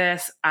can do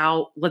this.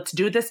 Let's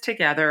do this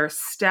together,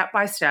 step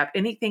by step.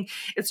 Anything.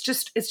 It's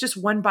just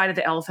one bite of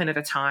the elephant at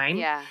a time,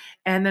 Yeah.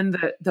 and then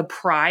the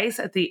prize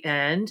at the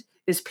end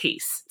is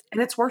peace,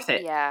 and it's worth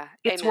it. Yeah.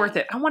 It's worth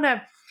Amen. it. I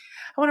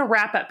want to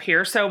wrap up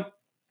here. So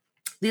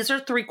these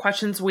are 3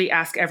 questions we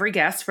ask every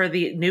guest for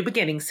the New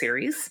Beginning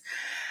series.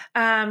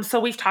 So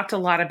we've talked a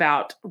lot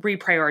about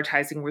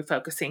reprioritizing,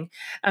 refocusing.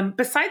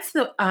 Besides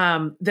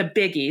the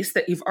biggies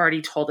that you've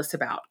already told us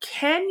about,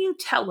 can you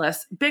tell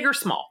us, big or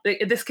small,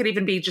 this could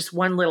even be just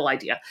one little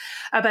idea,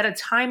 about a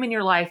time in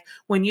your life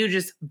when you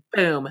just,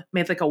 boom,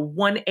 made like a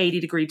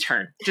 180-degree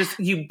turn? Just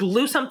you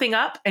blew something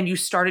up and you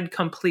started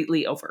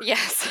completely over.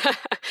 Yes.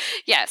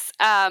 Yes.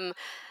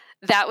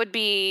 That would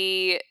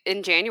be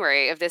in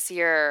January of this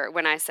year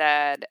when I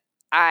said,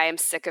 I'm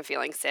sick of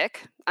feeling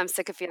sick. I'm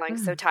sick of feeling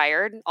so Mm.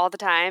 tired all the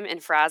time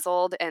and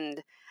frazzled.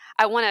 And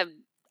I want to.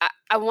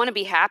 I want to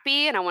be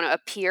happy and I want to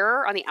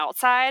appear on the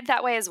outside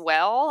that way as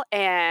well.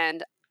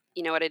 And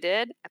you know what I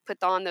did? I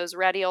put on those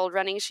ratty old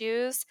running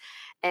shoes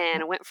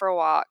and I went for a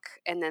walk.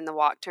 And then the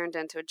walk turned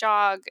into a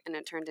jog and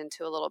it turned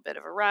into a little bit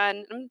of a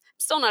run. I'm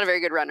still not a very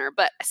good runner,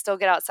 but I still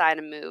get outside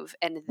and move.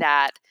 And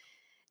that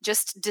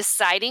just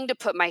deciding to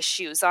put my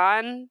shoes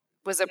on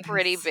was Yes.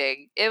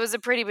 it was a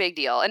pretty big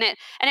deal. And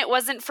it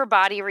wasn't for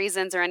body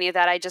reasons or any of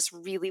that. I just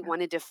really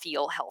wanted to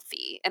feel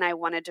healthy and I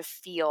wanted to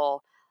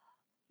feel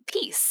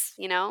peace,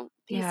 peace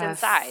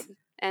inside. Yes.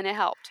 And it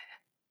helped.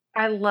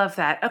 I love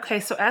that.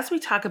 Okay, so as we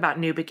talk about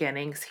new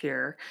beginnings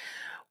here,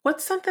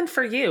 what's something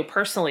for you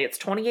personally? It's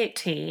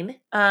 2018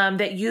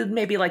 that you'd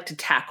maybe like to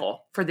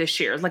tackle for this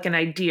year, like an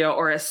idea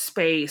or a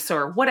space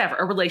or whatever,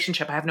 a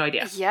relationship. I have no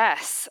idea.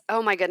 Yes.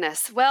 Oh my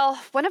goodness. Well,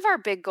 one of our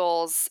big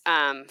goals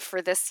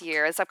for this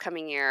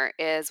upcoming year,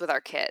 is with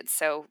our kids.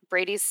 So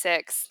Brady's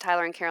 6,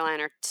 Tyler and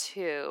Caroline are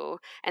 2,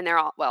 and they're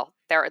all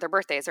their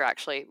birthdays are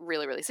actually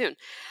really really soon.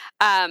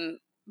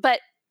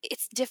 But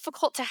it's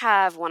difficult to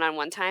have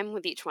one-on-one time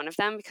with each one of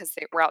them because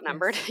we're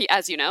outnumbered, Yes.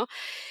 as you know.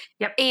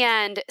 Yep.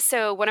 And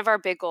so one of our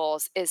big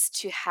goals is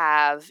to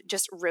have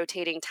just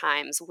rotating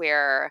times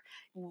where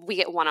we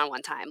get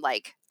one-on-one time.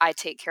 Like I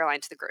take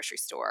Caroline to the grocery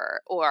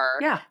store or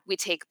Yeah, we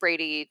take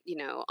Brady,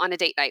 on a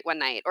date night one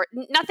night or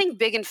nothing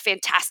big and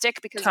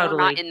fantastic because we're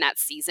not totally. in that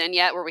season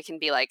yet where we can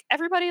be like,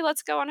 everybody,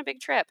 let's go on a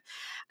big trip.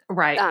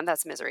 Right.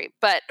 That's misery.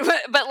 But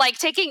but like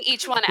taking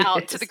each one It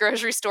out to the is.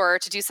 grocery store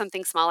to do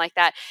something small like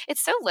that,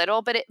 it's so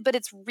little, but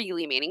it's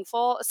really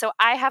meaningful. So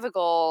I have a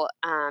goal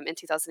in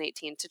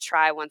 2018 to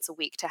try once a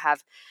week to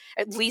have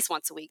at least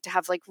once a week to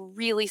have like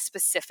really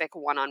specific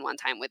one-on-one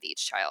time with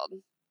each child.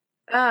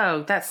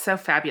 Oh, that's so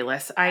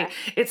fabulous.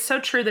 It's so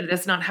true that it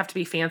does not have to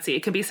be fancy.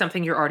 It can be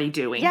something you're already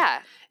doing. Yeah.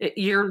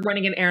 You're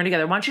running an errand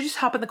together. Why don't you just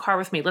hop in the car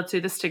with me? Let's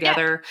do this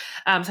together.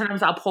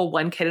 Sometimes I'll pull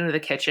one kid into the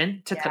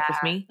kitchen to cook with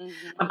me.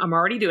 I'm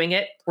already doing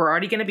it. We're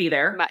already going to be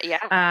there.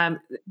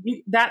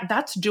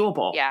 That's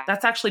doable. Yeah.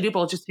 That's actually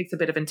doable. It just takes a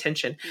bit of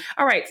intention.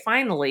 All right.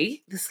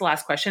 Finally, this is the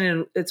last question,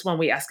 and it's one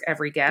we ask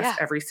every guest,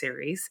 every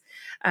series,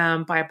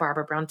 by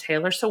Barbara Brown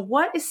Taylor. So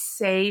what is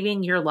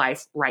saving your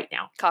life right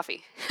now?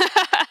 Coffee.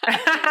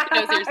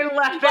 No, seriously. I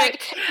love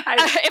it.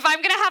 If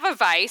I'm going to have a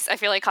vice, I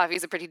feel like coffee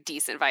is a pretty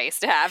decent vice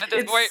to have at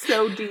this point. It's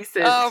so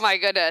decent. Oh my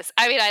goodness.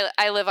 I mean,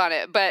 I live on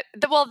it, but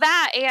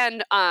that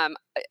and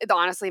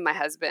honestly, my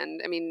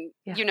husband, I mean,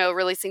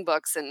 releasing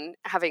books and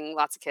having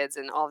lots of kids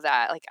and all of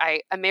that. Like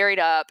I married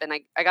up and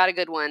I got a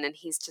good one, and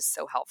he's just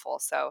so helpful.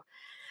 So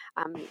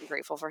I'm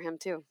grateful for him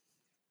too.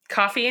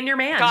 Coffee and your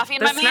man. Coffee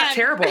and my man. That's not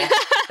terrible.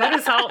 That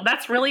is all.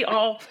 That's really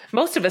all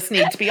most of us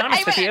need, to be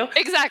honest with you.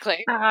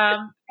 Exactly.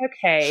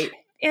 Okay.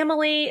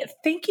 Emily,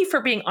 thank you for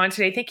being on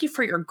today. Thank you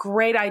for your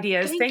great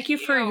ideas. Thank you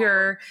for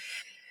your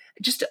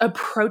just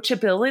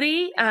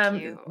approachability.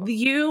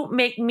 You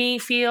make me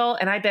feel,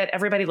 and I bet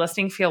everybody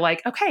listening feel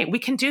like, okay, we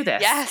can do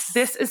this. Yes.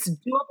 This is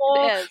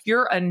doable.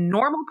 You're a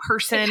normal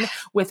person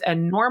with a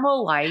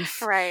normal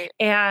life. Right.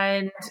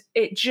 And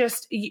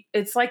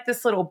it's like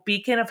this little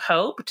beacon of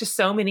hope to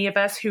so many of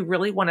us who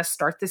really want to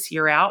start this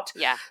year out.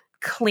 Yeah.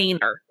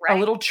 Cleaner, a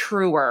little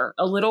truer,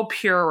 a little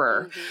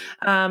purer.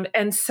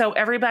 And so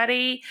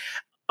everybody,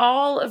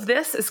 all of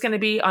this is going to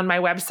be on my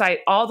website.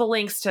 All the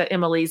links to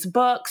Emily's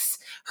books,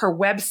 her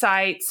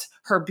websites,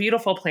 her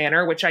beautiful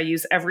planner, which I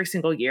use every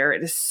single year.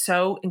 It is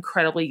so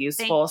incredibly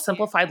useful.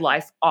 Simplified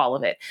Life, all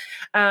of it.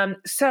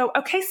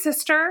 Okay,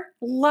 sister,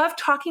 love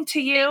talking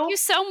to you. Thank you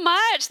so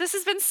much. This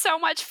has been so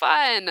much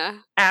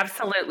fun.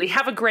 Absolutely.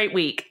 Have a great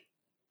week.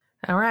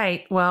 All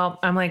right. Well,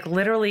 I'm like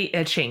literally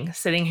itching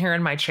sitting here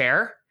in my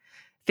chair,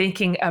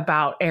 thinking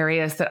about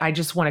areas that I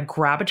just want to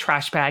grab a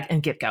trash bag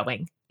and get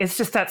going. It's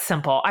just that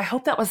simple. I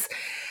hope that was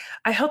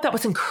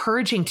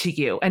encouraging to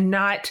you and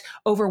not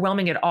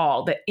overwhelming at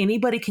all, that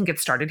anybody can get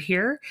started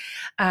here.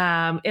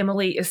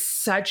 Emily is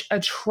such a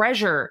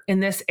treasure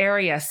in this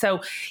area. So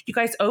you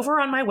guys,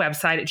 over on my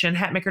website at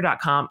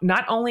jenhatmaker.com,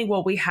 not only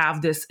will we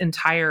have this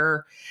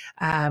entire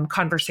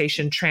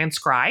conversation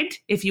transcribed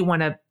if you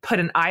want to put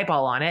an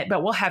eyeball on it,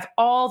 but we'll have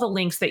all the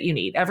links that you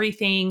need,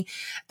 everything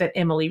that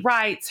Emily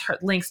writes, her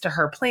links to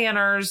her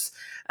planners,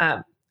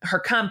 her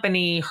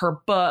company, her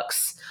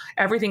books,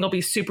 everything will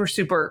be super,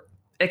 super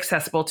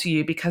accessible to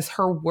you, because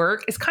her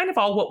work is kind of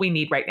all what we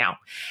need right now.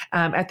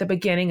 At the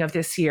beginning of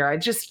this year,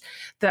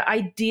 the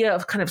idea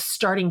of kind of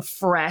starting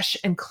fresh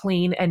and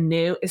clean and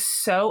new is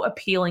so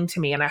appealing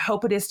to me, and I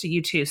hope it is to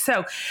you too.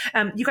 So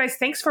you guys,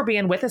 thanks for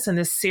being with us in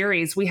this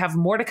series. We have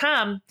more to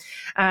come,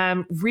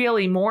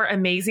 really more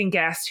amazing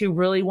guests who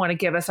really want to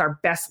give us our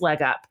best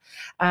leg up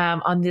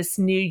on this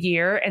new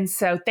year. And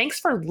so thanks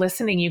for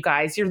listening, you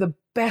guys. You're the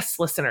best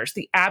listeners,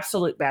 the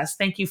absolute best.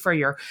 Thank you for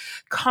your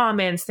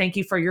comments. Thank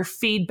you for your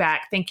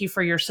feedback. Thank you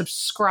for your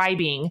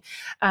subscribing.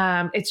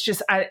 It's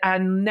just, I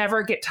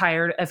never get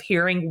tired of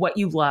hearing what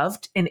you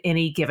loved in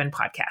any given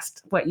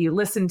podcast, what you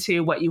listened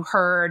to, what you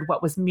heard,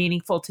 what was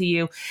meaningful to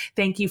you.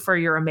 Thank you for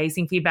your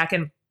amazing feedback,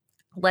 and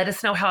let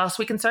us know how else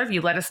we can serve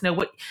you. Let us know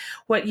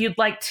what you'd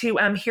like to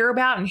hear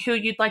about and who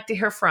you'd like to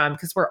hear from,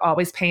 because we're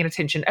always paying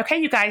attention. Okay,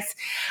 you guys,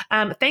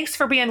 thanks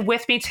for being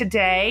with me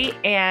today,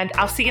 and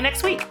I'll see you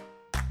next week.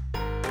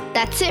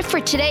 That's it for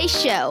today's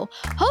show.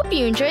 Hope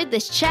you enjoyed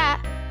this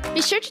chat.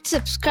 Be sure to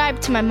subscribe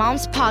to my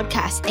mom's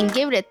podcast and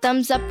give it a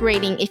thumbs up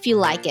rating if you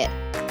like it.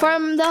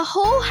 From the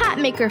whole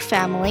Hatmaker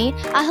family,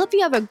 I hope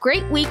you have a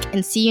great week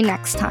and see you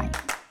next time.